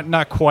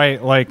 Not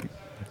quite like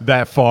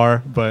that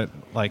far, but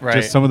like Right.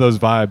 just some of those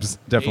vibes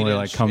definitely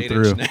like come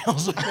through.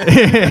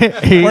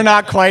 We're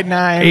not quite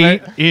 9.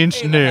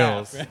 8-inch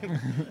nails.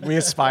 We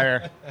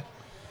aspire.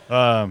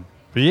 But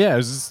yeah, it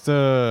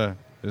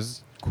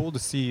was cool to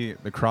see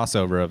the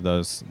crossover of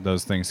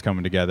those things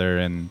coming together,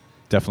 and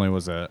definitely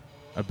was a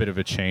a bit of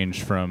a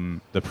change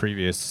from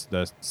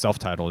the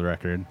self-titled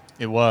record.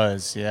 It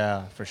was,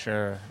 yeah, for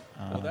sure.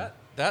 Well,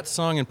 that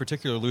song in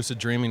particular, Lucid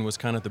Dreaming, was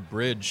kind of the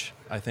bridge,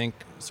 I think,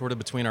 sort of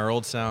between our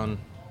old sound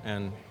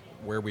and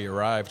where we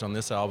arrived on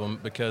this album,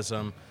 because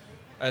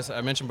as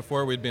I mentioned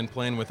before, we'd been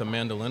playing with a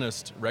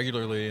mandolinist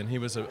regularly, and he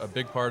was a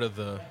big part of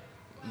the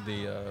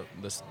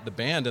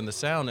band and the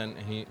sound, and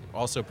he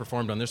also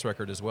performed on this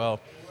record as well.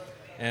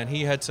 And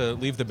he had to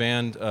leave the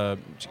band.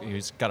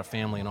 He's got a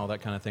family and all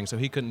that kind of thing, so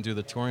he couldn't do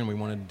the touring we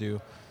wanted to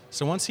do.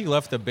 So once he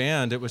left the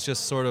band, it was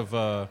just sort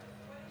of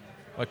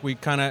like we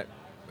kind of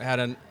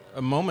had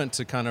a moment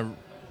to kind of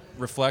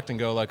reflect and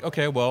go like,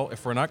 okay, well,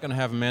 if we're not going to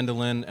have a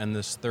mandolin and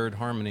this third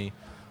harmony,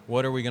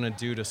 what are we going to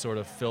do to sort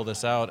of fill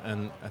this out?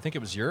 And I think it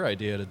was your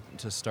idea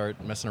to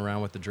start messing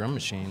around with the drum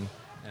machine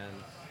and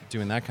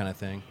doing that kind of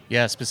thing.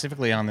 Yeah,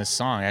 specifically on this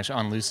song, actually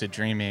on Lucid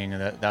Dreaming,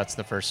 that's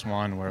the first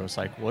one where it was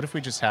like, what if we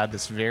just had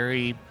this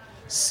very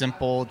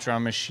simple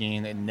drum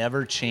machine that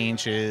never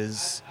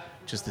changes,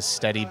 just a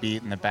steady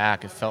beat in the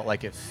back? It felt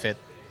like it fit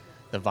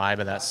the vibe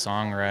of that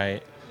song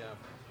right.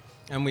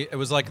 And it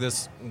was like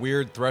this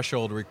weird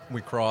threshold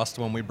we crossed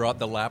when we brought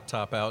the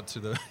laptop out to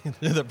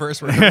the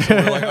first rehearsal.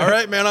 We're like, all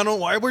right, man, I don't know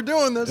why we're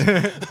doing this.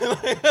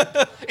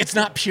 It's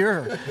not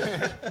pure.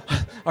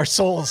 Our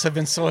souls have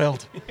been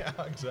soiled. Yeah,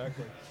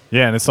 exactly.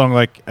 Yeah, and a song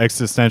like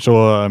Existential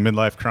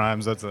Midlife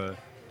Crimes, that's a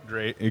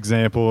great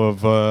example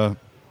of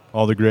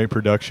all the great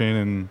production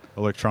and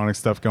electronic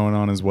stuff going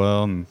on as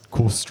well, and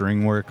cool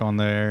string work on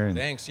there. And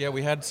Thanks. Yeah,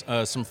 we had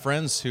some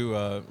friends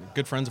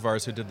good friends of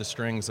ours who did the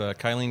strings,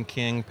 Kylene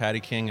King, Patty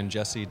King, and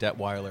Jesse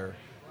Detweiler.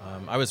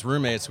 I was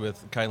roommates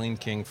with Kylene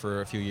King for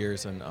a few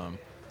years, and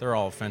they're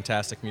all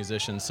fantastic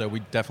musicians, so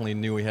we definitely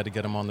knew we had to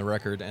get them on the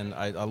record, and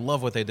I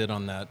love what they did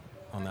on that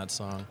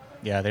song.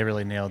 Yeah, they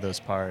really nailed those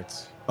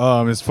parts.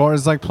 As far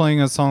as like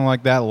playing a song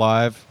like that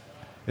live,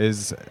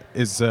 is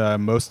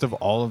most of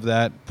all of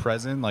that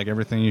present, like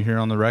everything you hear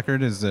on the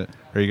record?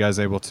 Are you guys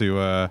able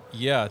to?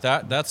 Yeah,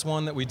 that's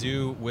one that we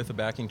do with a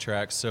backing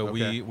track. So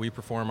Okay. we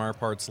perform our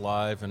parts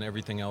live, and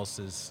everything else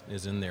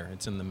is in there.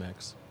 It's in the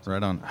mix.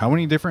 Right on. How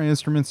many different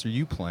instruments are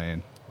you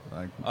playing,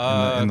 like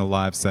in the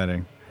live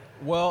setting?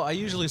 Well, I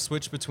usually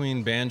switch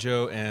between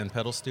banjo and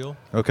pedal steel,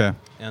 Okay.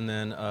 and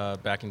then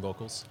backing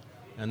vocals.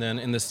 And then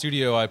in the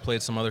studio, I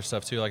played some other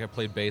stuff too. Like I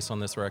played bass on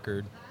this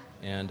record,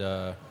 and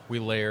we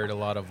layered a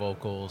lot of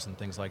vocals and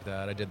things like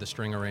that. I did the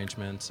string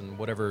arrangements and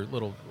whatever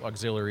little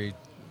auxiliary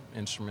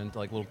instrument,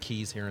 like little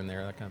keys here and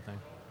there, that kind of thing.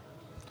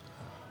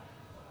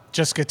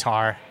 Just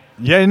guitar.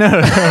 Yeah, no.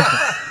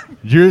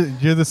 You're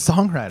the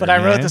songwriter. But I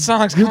wrote man. the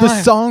songs. You're Come the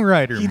on.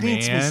 songwriter, He man.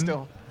 needs me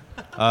still.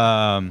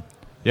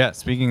 Yeah,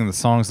 speaking of the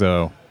songs,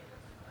 though,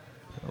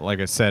 like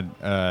I said,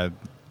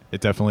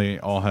 it definitely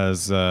all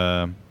has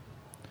a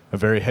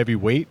very heavy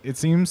weight, it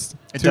seems,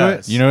 It to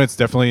does. it. You know, it's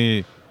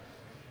definitely,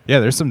 yeah,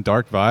 there's some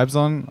dark vibes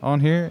on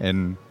here,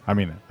 and I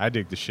mean, I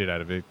dig the shit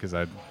out of it because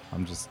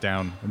I'm just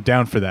down. I'm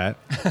down for that.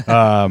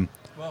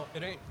 Well,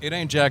 it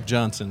ain't Jack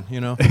Johnson,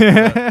 you know.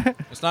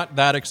 It's not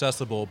that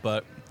accessible,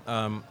 but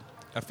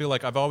I feel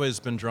like I've always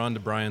been drawn to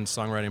Brian's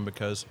songwriting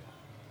because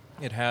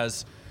it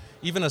has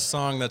even a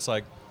song that's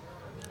like,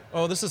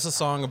 oh, this is a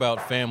song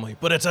about family,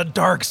 but it's a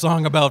dark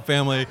song about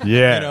family.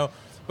 Yeah. You know,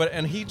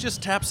 and he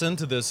just taps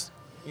into this,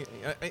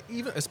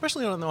 even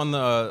especially on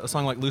a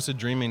song like Lucid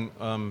Dreaming.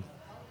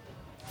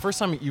 First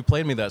time you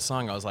played me that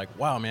song, I was like,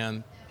 wow,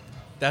 man,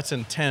 that's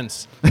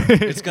intense.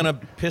 It's going to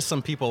piss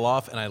some people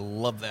off, and I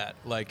love that.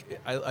 Like,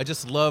 I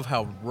just love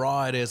how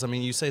raw it is. I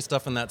mean, you say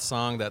stuff in that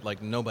song that,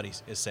 like, nobody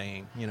is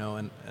saying, you know,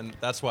 and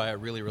that's why I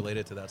really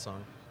related to that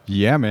song.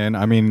 Yeah, man.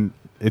 I mean,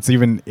 it's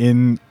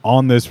even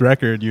on this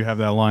record, you have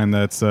that line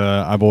that's,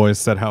 I've always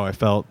said how I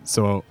felt,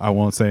 so I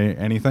won't say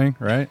anything,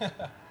 right?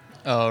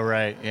 Oh,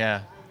 right.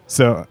 Yeah.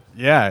 So,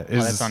 yeah.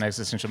 That's on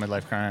Existential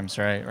Midlife Crimes.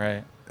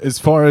 Right. As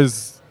far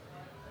as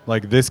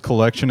like this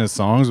collection of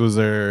songs, was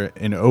there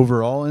an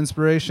overall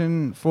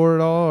inspiration for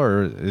it all,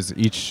 or is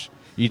each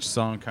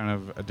song kind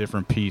of a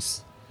different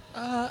piece?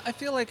 I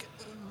feel like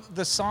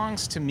the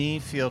songs to me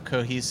feel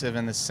cohesive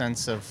in the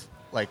sense of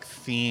like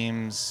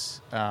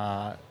themes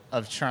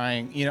of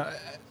trying. You know,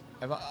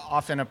 I've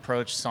often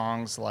approached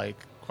songs like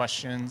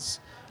questions.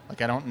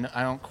 Like I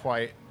don't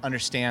quite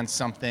understand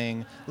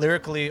something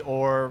lyrically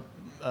or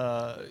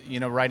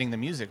writing the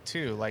music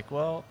too. Like,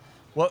 well,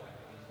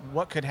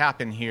 what could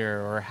happen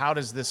here, or how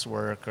does this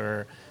work,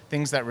 or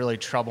things that really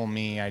trouble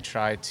me. I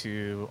try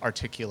to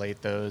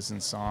articulate those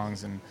in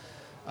songs, and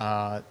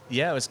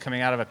it was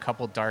coming out of a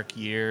couple dark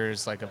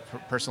years, like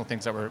personal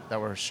things that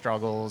were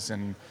struggles,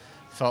 and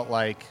felt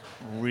like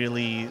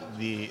really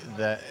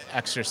the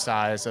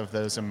exercise of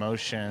those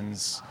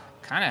emotions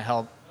kind of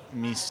helped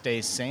me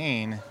stay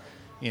sane,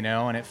 you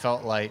know. And it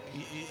felt like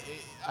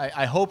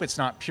I hope it's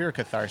not pure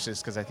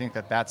catharsis, because I think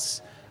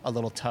that's a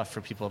little tough for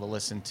people to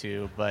listen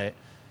to, but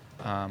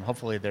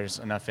hopefully there's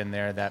enough in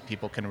there that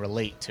people can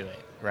relate to it,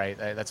 right?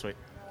 That's what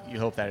you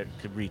hope, that it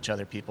could reach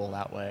other people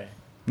that way.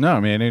 No,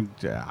 man,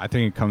 I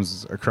think it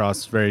comes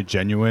across very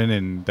genuine,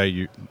 and that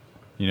you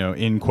know,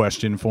 in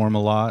question form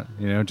a lot,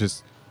 you know,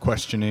 just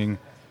questioning,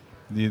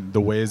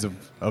 the ways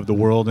of the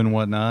world and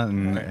whatnot,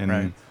 and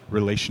right.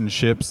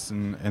 relationships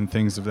and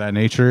things of that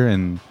nature.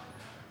 And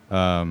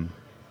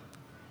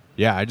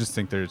yeah, I just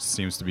think there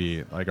seems to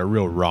be like a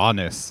real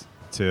rawness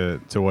to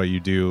what you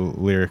do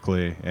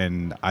lyrically,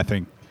 and I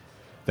think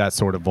that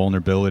sort of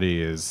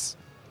vulnerability is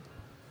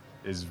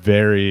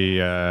very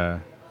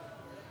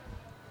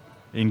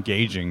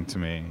engaging to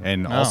me,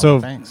 and also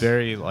thanks.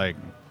 very, like,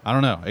 I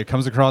don't know, it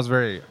comes across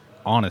very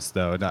honest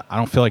though. I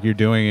don't feel like you're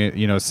doing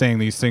it, saying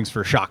these things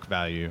for shock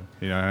value,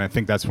 and I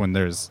think that's when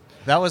there's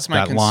That was my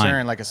that concern,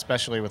 line. like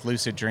especially with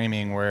lucid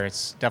dreaming, where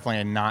it's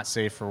definitely a not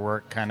safe for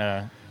work kind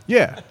of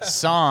yeah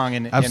song.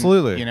 And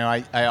Absolutely.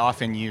 and, I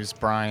often use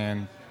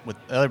Brian with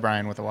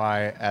a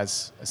Y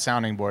as a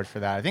sounding board for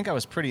that. I think I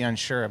was pretty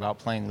unsure about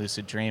playing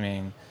lucid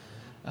dreaming.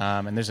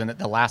 And there's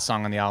the last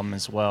song on the album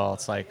as well.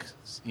 It's like,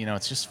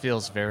 it just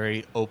feels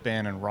very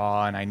open and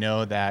raw. And I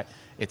know that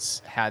it's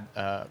had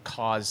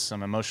caused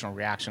some emotional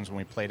reactions when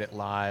we played it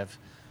live.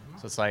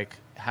 So it's like,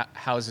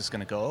 how is this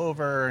going to go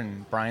over?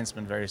 And Brian's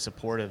been very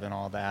supportive and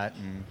all that.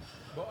 And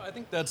Well, I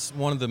think that's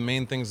one of the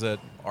main things that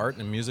art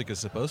and music is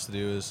supposed to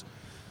do is,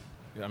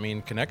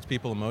 connect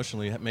people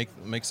emotionally,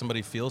 make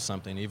somebody feel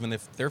something, even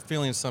if they're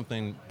feeling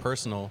something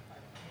personal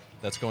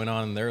that's going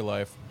on in their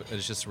life, but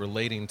it's just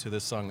relating to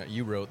this song that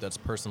you wrote that's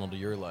personal to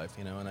your life,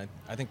 and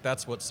I think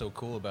that's what's so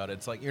cool about it.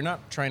 It's like you're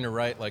not trying to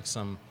write like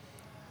some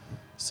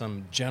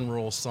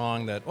general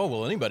song that,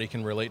 anybody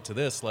can relate to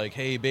this, like,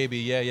 hey baby,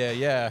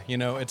 yeah,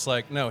 it's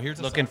like, no, here's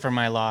a looking song. for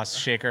my lost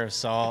shaker of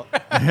salt.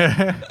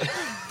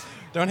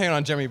 Don't hang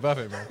on Jimmy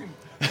Buffett, man.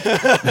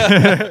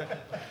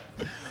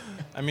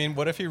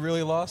 What if he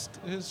really lost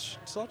his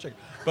salt shaker?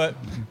 But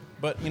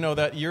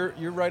that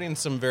you're writing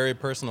some very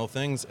personal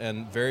things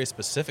and very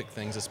specific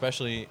things,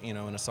 especially in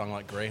a song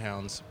like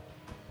Greyhounds,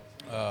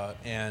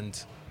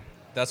 and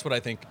that's what I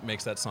think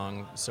makes that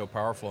song so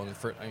powerful. And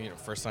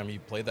first time you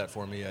played that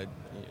for me, I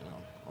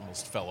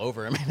almost fell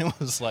over. It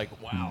was like,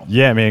 wow.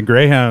 Yeah, man,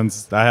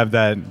 Greyhounds, I have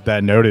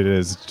that noted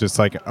as just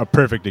like a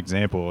perfect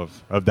example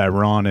of that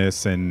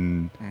rawness.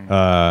 And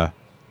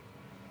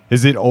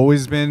has it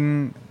always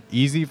been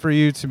easy for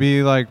you to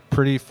be like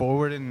pretty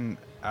forward and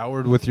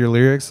outward with your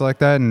lyrics like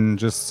that, and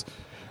just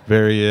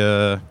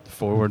very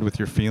forward with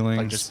your feelings?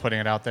 Like just putting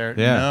it out there?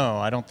 Yeah. No,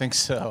 I don't think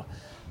so.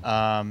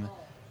 I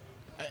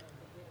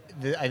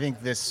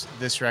think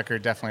this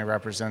record definitely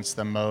represents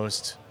the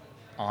most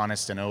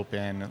honest and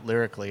open,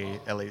 lyrically,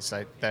 at least,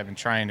 that I've been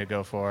trying to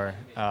go for.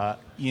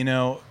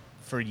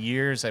 For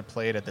years I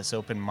played at this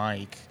open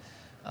mic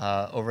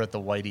over at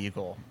the White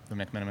Eagle, the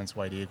McMenamins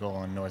White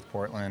Eagle in North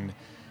Portland.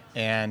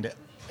 And,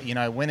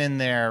 I went in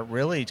there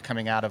really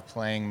coming out of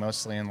playing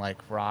mostly in like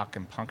rock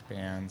and punk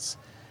bands.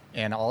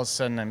 And all of a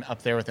sudden I'm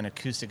up there with an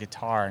acoustic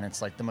guitar, and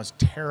it's like the most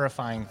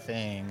terrifying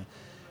thing.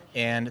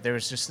 And there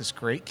was just this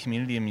great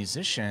community of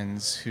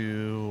musicians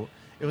who,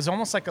 it was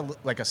almost like a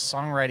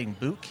songwriting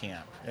boot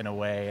camp in a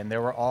way. And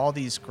there were all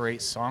these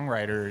great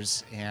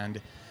songwriters. And,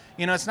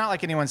 it's not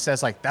like anyone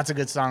says like, that's a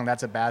good song,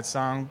 that's a bad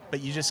song.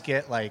 But you just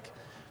get like,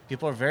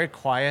 people are very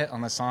quiet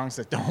on the songs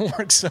that don't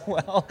work so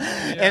well.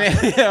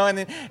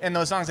 Yeah. And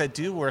those songs that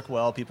do work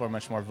well, people are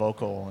much more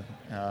vocal.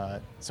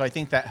 So I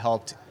think that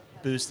helped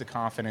boost the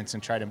confidence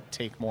and try to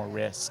take more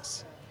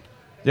risks.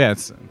 Yeah,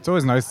 it's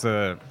always nice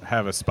to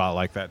have a spot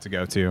like that to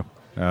go to,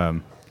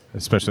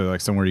 especially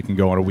like somewhere you can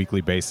go on a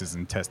weekly basis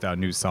and test out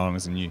new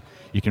songs, and you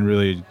can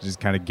really just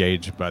kind of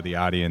gauge by the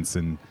audience.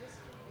 And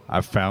I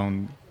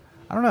found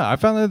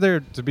that there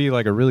to be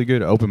like a really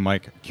good open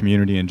mic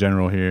community in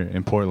general here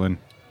in Portland.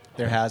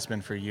 There has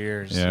been for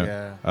years.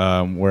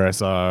 Yeah. Where I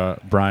saw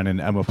Brian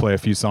and Emma play a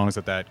few songs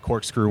at that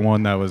Corkscrew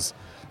one that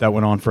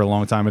went on for a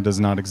long time. It does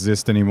not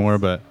exist anymore,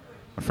 but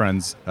my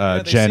friends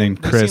Jen and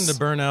Chris. They seemed to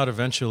burn out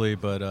eventually,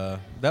 but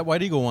that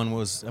White Eagle one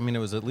was, it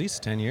was at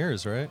least 10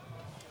 years, right?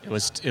 It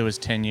was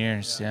 10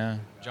 years, yeah.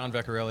 John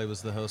Vecchiarelli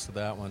was the host of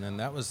that one, and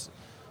that was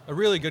a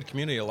really good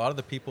community. A lot of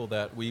the people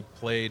that we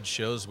played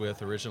shows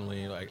with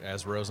originally, like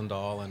as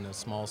Rosendahl and the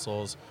Small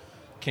Souls,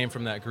 came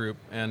from that group.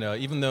 And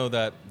even though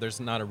that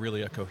there's not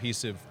really a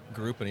cohesive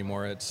group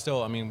anymore, it's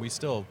still, we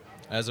still,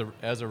 as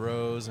a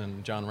Rose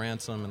and John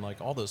Ransom and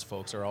like all those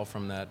folks are all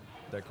from that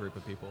group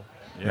of people.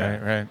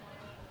 Yeah.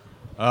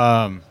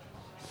 Right.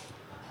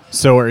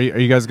 So are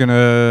you guys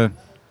gonna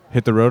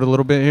hit the road a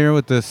little bit here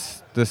with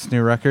this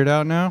new record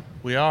out now?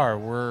 We are.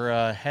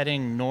 We're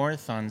heading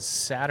north on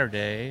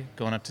Saturday,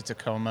 going up to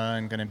Tacoma,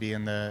 and going to be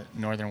in the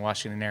northern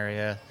Washington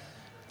area,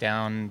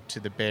 down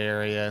to the Bay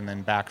Area, and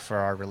then back for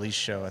our release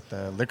show at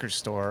the liquor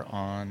store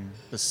on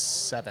the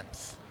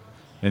 7th.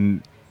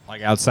 And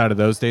like outside of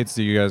those dates,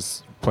 do you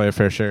guys play a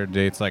fair share of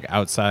dates like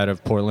outside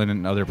of Portland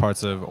and other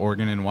parts of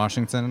Oregon and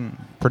Washington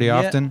pretty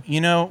often?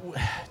 In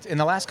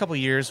the last couple of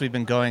years, we've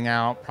been going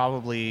out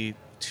probably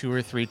 2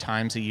 or 3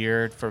 times a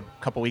year for a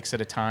couple weeks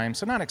at a time,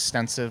 so not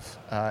extensive.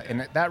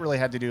 And that really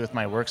had to do with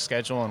my work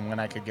schedule and when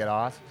I could get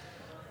off.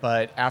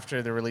 But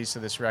after the release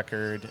of this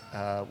record,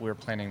 we're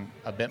planning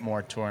a bit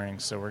more touring.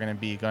 So we're going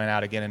to be going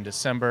out again in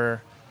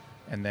December,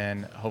 and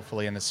then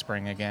hopefully in the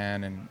spring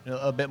again, and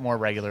a bit more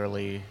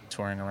regularly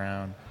touring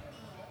around.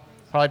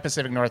 probably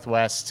Pacific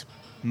Northwest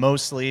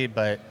mostly,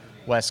 but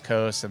West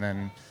Coast, and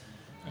then,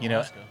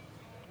 Alaska.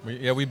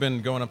 We've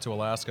been going up to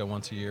Alaska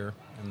once a year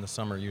in the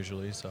summer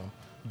usually, so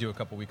we do a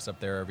couple weeks up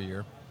there every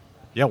year.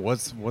 Yeah,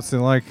 what's it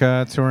like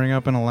touring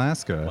up in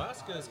Alaska?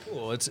 Alaska is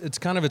cool. It's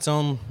kind of its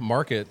own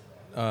market.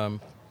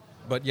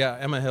 But yeah,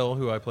 Emma Hill,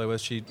 who I play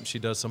with, she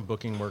does some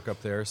booking work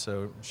up there,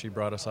 so she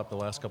brought us up the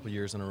last couple of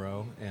years in a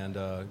row. And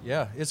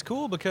yeah, it's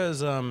cool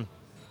because in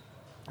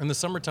the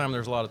summertime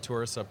there's a lot of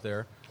tourists up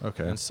there.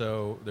 Okay. And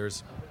so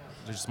there's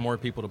more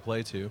people to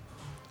play to.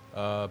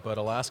 But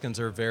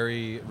Alaskans are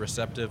very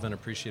receptive and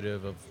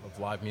appreciative of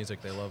live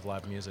music. They love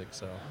live music.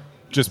 So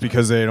Just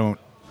because they don't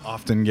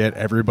often get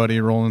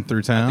everybody rolling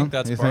through town? I think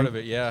that's part of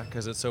it, yeah,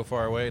 because it's so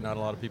far away. Not a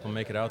lot of people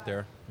make it out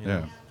there. You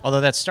know?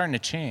 Although that's starting to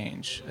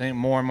change. I think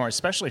more and more,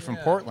 especially from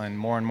Portland,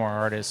 more and more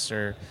artists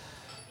are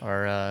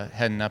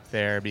heading up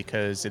there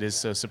because it is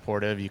so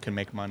supportive. You can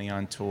make money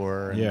on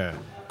tour. And,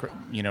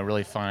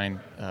 really find,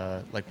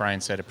 like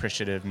Brian said,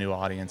 appreciative new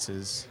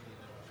audiences.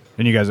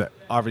 And you guys are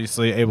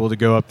obviously able to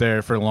go up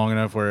there for long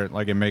enough where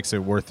it makes it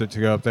worth it to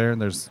go up there.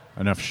 There's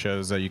enough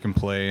shows that you can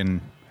play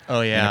in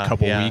a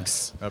couple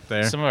weeks up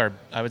there.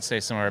 I would say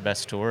some of our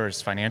best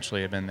tours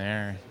financially have been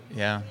there.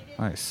 Yeah.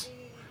 Nice.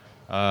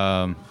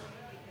 Yeah,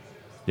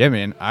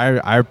 man.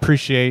 I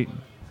appreciate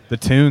the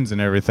tunes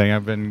and everything.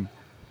 I've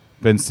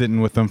been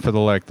sitting with them for the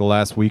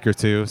last week or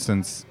two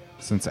since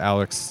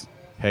Alex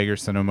Hager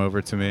sent them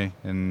over to me,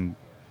 and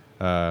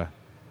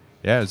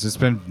it's just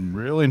been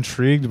real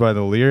intrigued by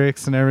the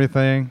lyrics and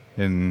everything.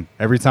 And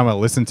every time I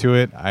listen to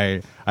it,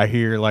 I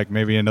hear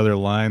maybe another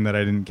line that I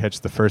didn't catch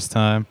the first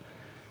time.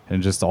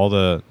 And just all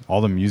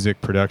the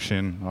music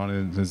production on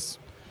it is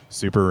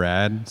super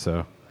rad.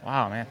 So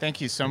wow, man,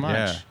 thank you so much.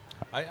 Yeah.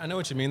 I know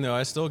what you mean,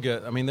 though.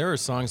 There are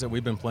songs that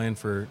we've been playing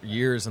for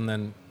years, and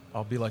then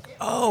I'll be like,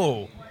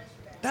 oh,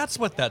 that's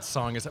what that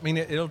song is. I mean,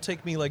 it'll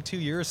take me 2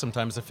 years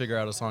sometimes to figure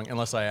out a song,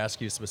 unless I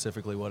ask you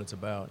specifically what it's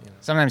about. You know?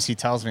 Sometimes he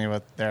tells me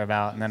what they're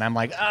about, and then I'm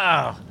like,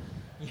 oh,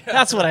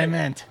 that's what I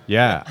meant.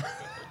 Yeah.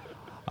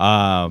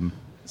 The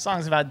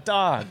song's about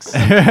dogs.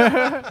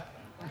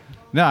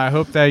 No, I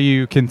hope that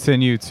you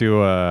continue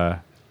to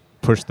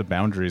push the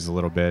boundaries a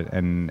little bit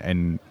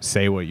and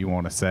say what you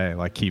want to say.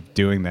 Keep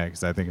doing that,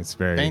 because I think it's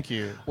very... Thank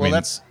you. Well,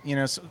 that's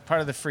part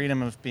of the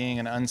freedom of being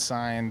an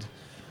unsigned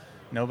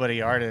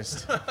nobody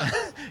artist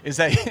is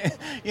that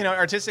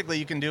artistically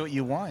you can do what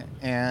you want,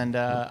 and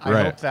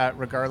I hope that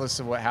regardless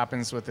of what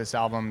happens with this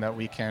album, that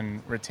we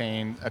can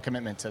retain a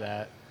commitment to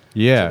that.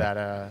 Yeah. To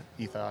that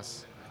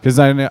ethos. Because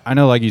I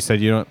know, like you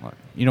said, you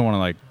don't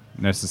want to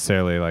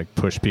necessarily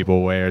push people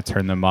away or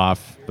turn them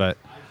off, but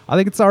I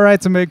think it's all right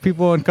to make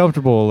people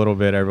uncomfortable a little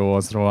bit every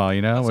once in a while.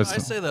 I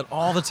say that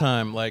all the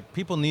time.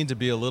 People need to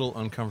be a little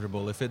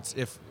uncomfortable.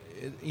 If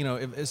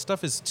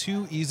stuff is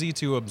too easy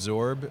to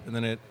absorb, and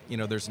then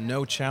there's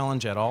no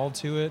challenge at all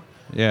to it.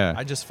 Yeah,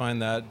 I just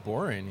find that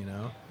boring.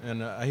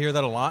 And I hear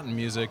that a lot in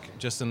music,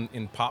 just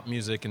in pop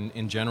music and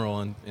in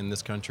general in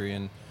this country,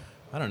 and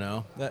I don't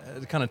know, that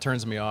it kind of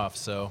turns me off.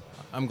 So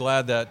I'm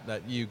glad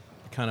that you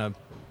kind of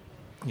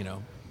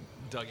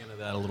dug into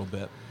that a little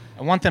bit.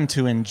 I want them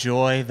to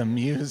enjoy the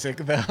music,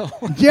 though.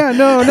 Yeah,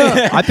 no.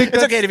 I think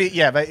it's okay to be.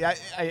 Yeah, but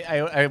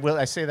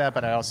I say that,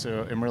 but I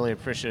also am really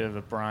appreciative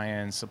of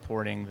Brian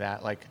supporting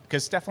that.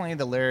 Because definitely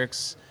the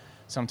lyrics,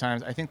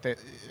 sometimes I think that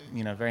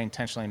very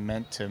intentionally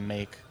meant to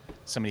make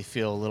somebody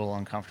feel a little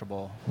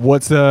uncomfortable.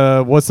 What's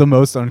the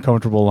most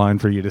uncomfortable line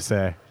for you to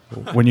say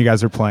when you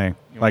guys are playing?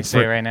 You want to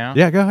say it right now?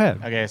 Yeah, go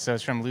ahead. Okay, so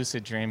it's from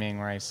Lucid Dreaming,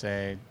 where I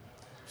say,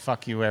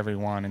 "Fuck you,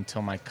 everyone,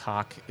 until my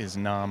cock is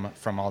numb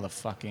from all the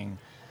fucking."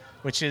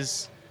 Which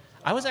is,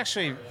 I was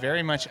actually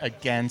very much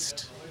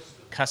against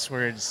cuss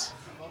words.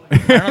 I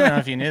don't know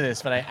if you knew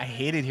this, but I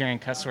hated hearing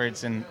cuss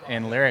words in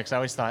lyrics. I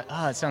always thought,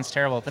 oh, it sounds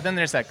terrible. But then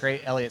there's that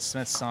great Elliott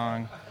Smith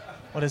song.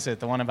 What is it?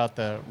 The one about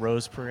the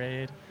Rose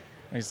Parade?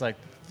 And he's like,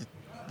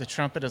 the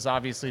trumpet has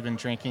obviously been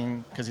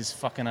drinking because he's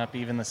fucking up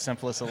even the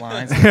simplest of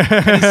lines. And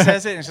he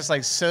says it, and it's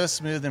just so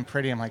smooth and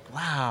pretty. I'm like,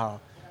 wow,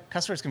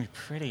 cuss words can be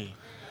pretty.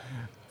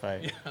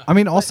 But yeah. I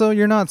mean, also,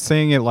 you're not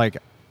saying it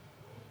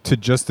to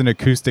just an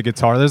acoustic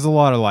guitar. There's a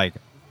lot of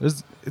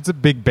it's a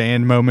big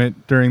band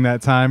moment during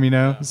that time,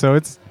 so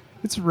it's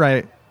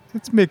right,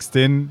 it's mixed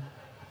in.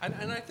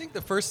 And I think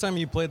the first time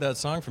you played that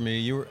song for me,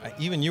 you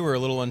were a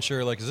little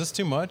unsure, is this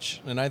too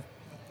much? And I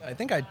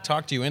think I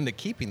talked you into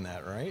keeping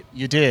that, right?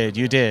 You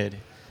did.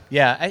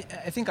 Yeah, I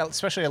think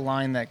especially a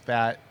line like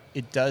that,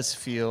 it does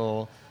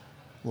feel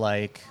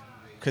like,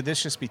 could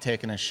this just be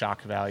taken as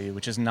shock value,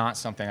 which is not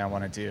something I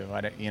want to do.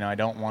 I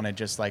don't want to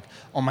just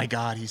oh my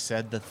God, he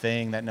said the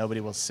thing that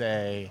nobody will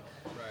say,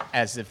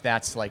 as if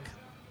that's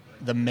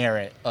the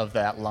merit of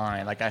that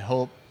line. I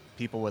hope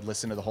people would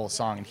listen to the whole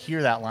song and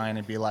hear that line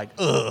and be like,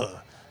 ugh.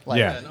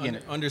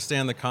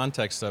 Understand the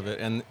context of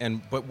it,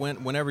 but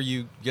whenever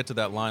you get to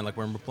that line,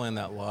 when we're playing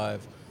that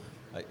live,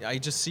 I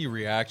just see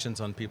reactions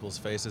on people's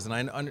faces, and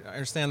I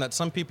understand that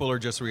some people are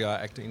just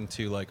reacting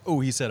to oh,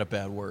 he said a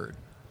bad word,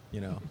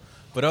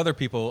 But other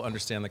people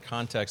understand the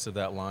context of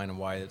that line and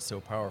why it's so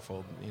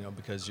powerful,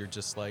 because you're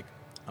just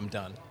I'm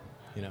done,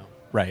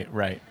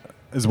 Right.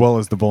 as well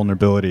as the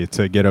vulnerability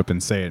to get up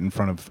and say it in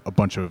front of a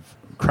bunch of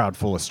crowd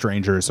full of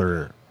strangers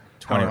or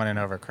 21 and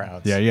over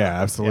crowds. Yeah,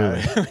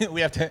 absolutely. Yeah.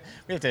 we have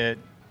to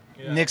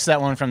nix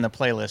that one from the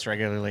playlist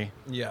regularly.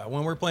 Yeah,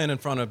 when we're playing in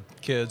front of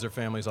kids or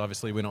families,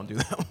 obviously we don't do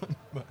that one.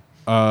 But.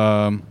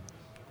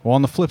 Well,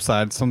 on the flip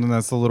side, something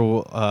that's a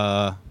little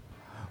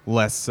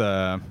less,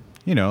 a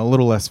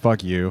little less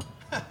fuck you.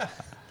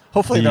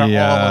 Hopefully they're all a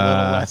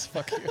little less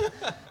fuck you.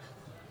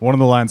 One of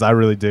the lines I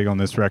really dig on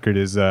this record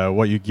is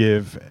what you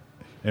give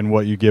and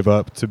what you give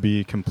up to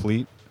be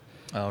complete.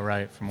 Oh,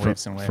 right, from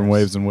Waves and Waves. From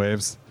Waves and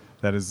Waves.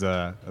 That's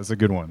a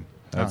good one.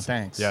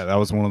 Thanks. Yeah, that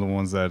was one of the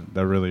ones that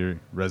really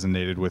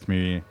resonated with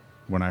me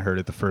when I heard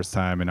it the first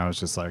time, and I was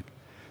just like,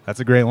 that's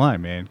a great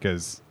line, man,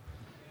 because,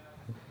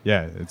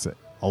 yeah, it's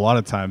a lot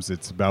of times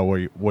it's about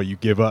what you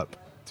give up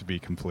to be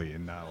complete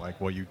and not like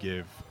what you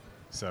give.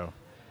 So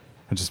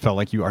I just felt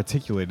like you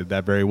articulated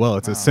that very well.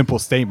 It's a simple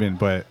statement,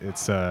 but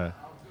it's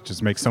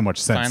just makes so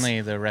much sense. Finally,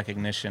 the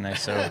recognition I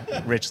so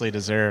richly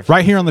deserve.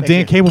 Right here on the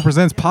Dan Cable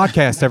Presents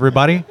podcast,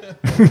 everybody.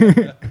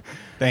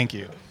 Thank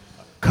you.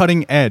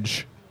 Cutting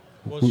edge.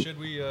 Well, should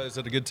we? Is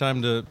it a good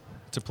time to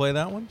play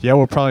that one? Yeah,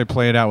 we'll probably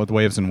play it out with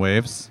Waves and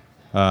Waves.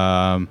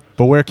 But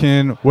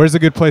where's a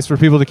good place for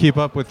people to keep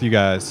up with you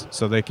guys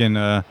so they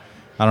can,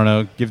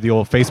 give the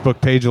old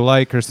Facebook page a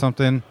like or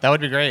something? That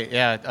would be great.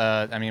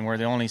 Yeah. We're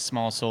the only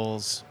Small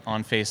Souls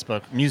on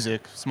Facebook.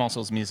 Small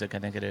Souls Music, I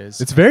think it is.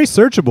 It's very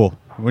searchable.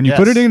 When you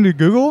put it into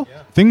Google,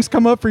 things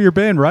come up for your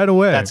band right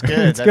away. That's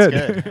good. That's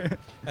good.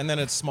 And then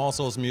it's Small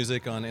Souls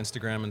Music on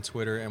Instagram and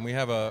Twitter. And we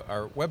have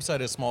our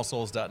website is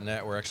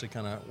smallsouls.net. We're actually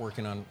kind of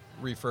working on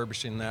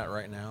refurbishing that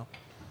right now.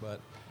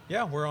 But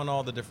yeah, we're on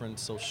all the different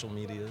social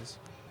medias.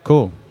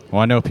 Cool.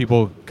 Well, I know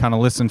people kind of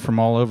listen from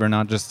all over,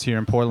 not just here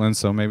in Portland.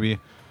 So maybe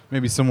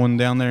someone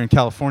down there in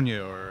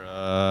California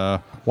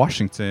or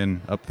Washington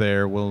up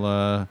there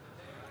will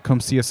come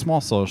see a Small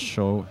Souls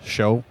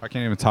show. I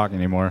can't even talk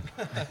anymore.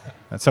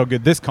 That's how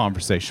good this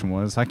conversation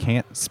was. I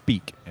can't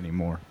speak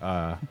anymore.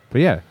 But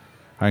yeah,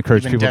 I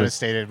encourage You've been people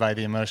devastated by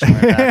the emotional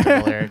impact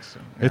of the lyrics.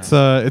 It's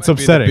Might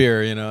upsetting. Be the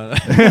beer, you know.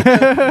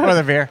 Or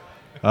the beer.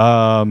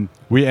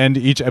 We end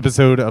each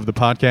episode of the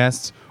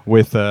podcast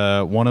with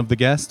one of the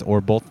guests or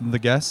both of the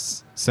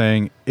guests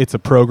saying "It's a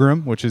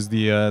program," which is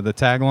the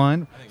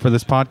tagline for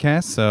this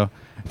podcast. So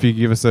if you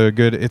give us a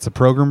good "It's a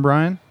program,"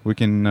 Brian, we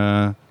can.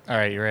 All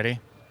right, you ready?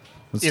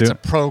 Let's It's do a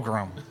it.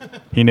 program.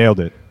 He nailed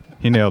it.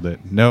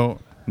 No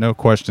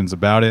questions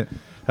about it.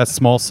 That's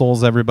Small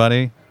Souls,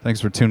 everybody. Thanks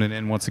for tuning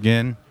in once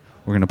again.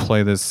 We're going to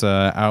play this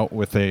out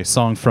with a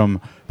song from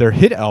their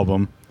hit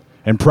album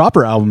and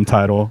proper album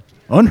title,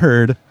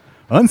 Unheard,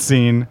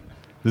 Unseen.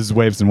 This is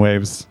Waves and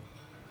Waves.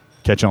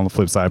 Catch you on the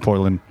flip side,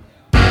 Portland.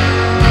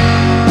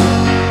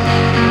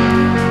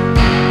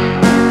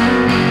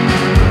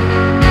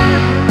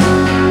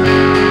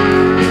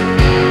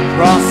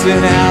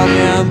 Crossing out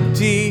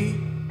empty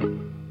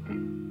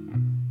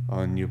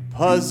on your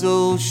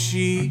puzzle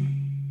sheet,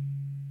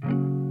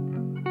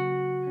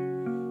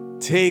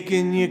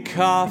 taking your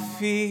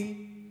coffee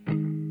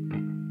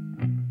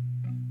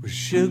with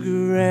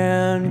sugar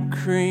and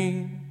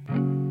cream.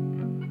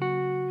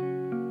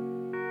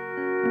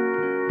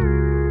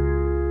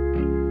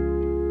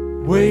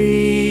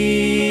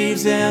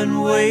 Waves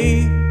and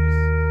waves,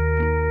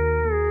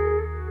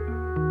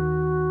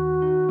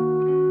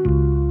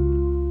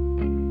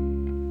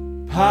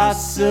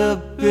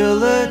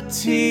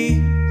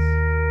 possibilities.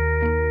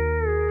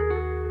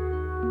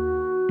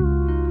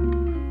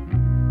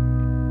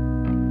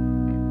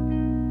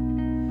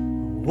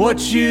 What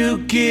you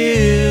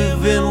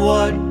give and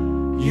what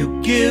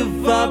you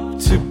give up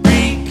to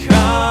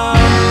become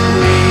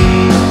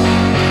free.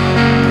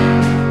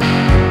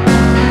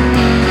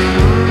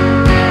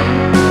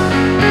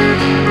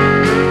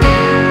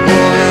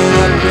 Oil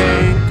up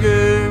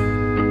anchor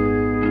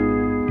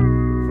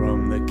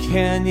from the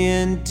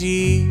canyon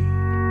deep,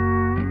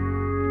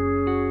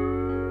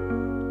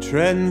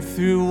 treading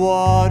through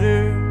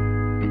water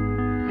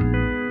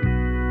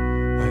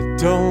I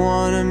don't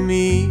wanna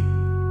meet.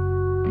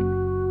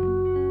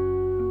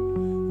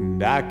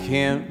 And I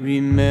can't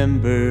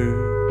remember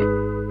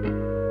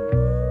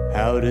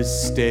how to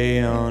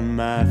stay on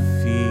my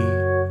feet.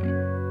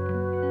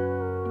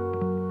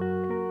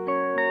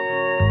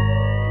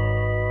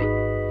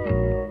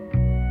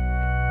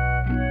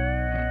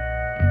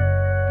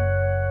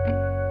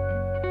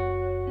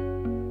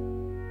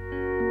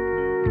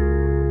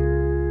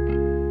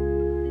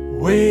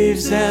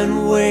 Waves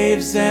and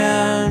waves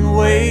and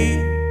waves,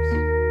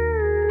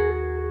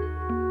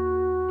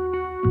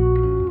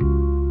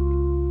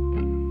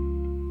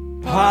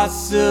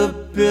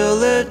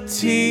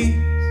 possibilities.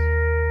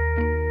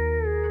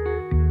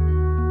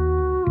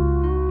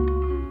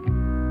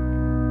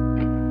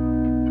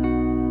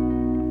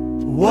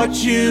 What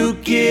you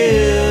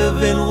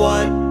give and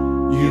what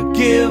you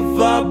give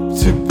up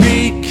to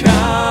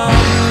become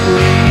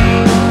free.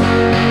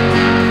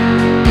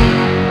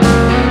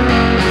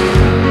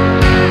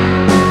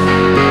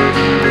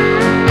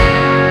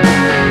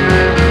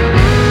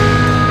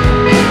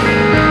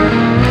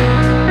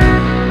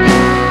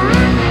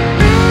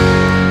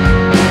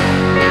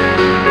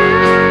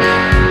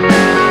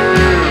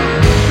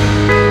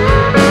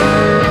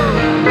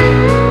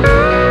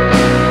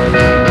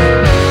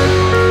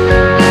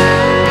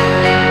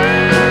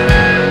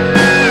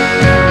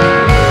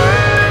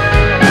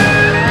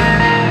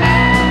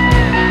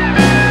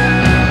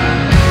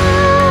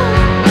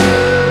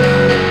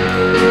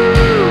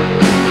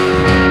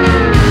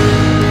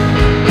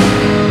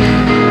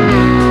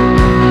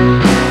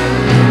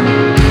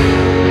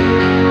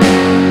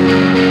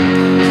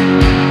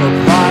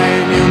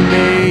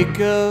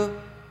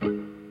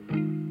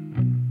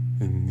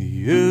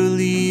 the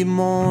early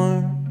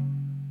morn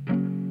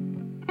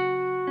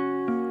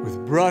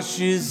with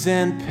brushes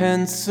and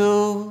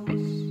pencils,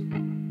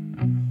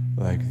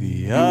 like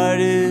the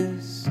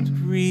artist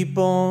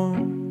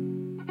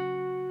reborn,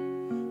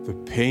 the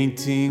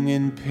painting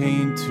and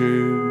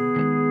painter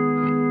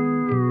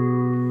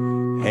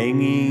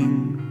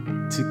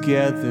hanging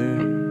together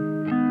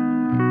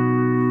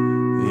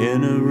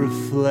in a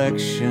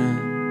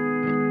reflection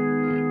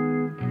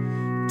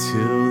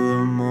till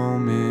the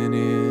moment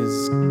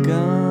is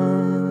gone.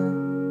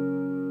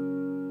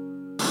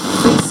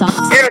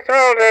 Get us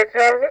all that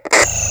time.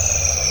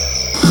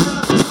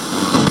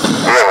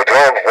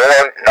 Dog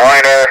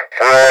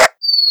 194.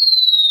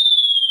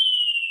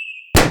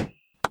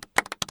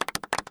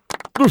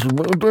 This is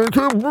my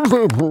daycare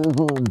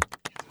program.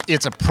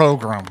 It's a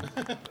program.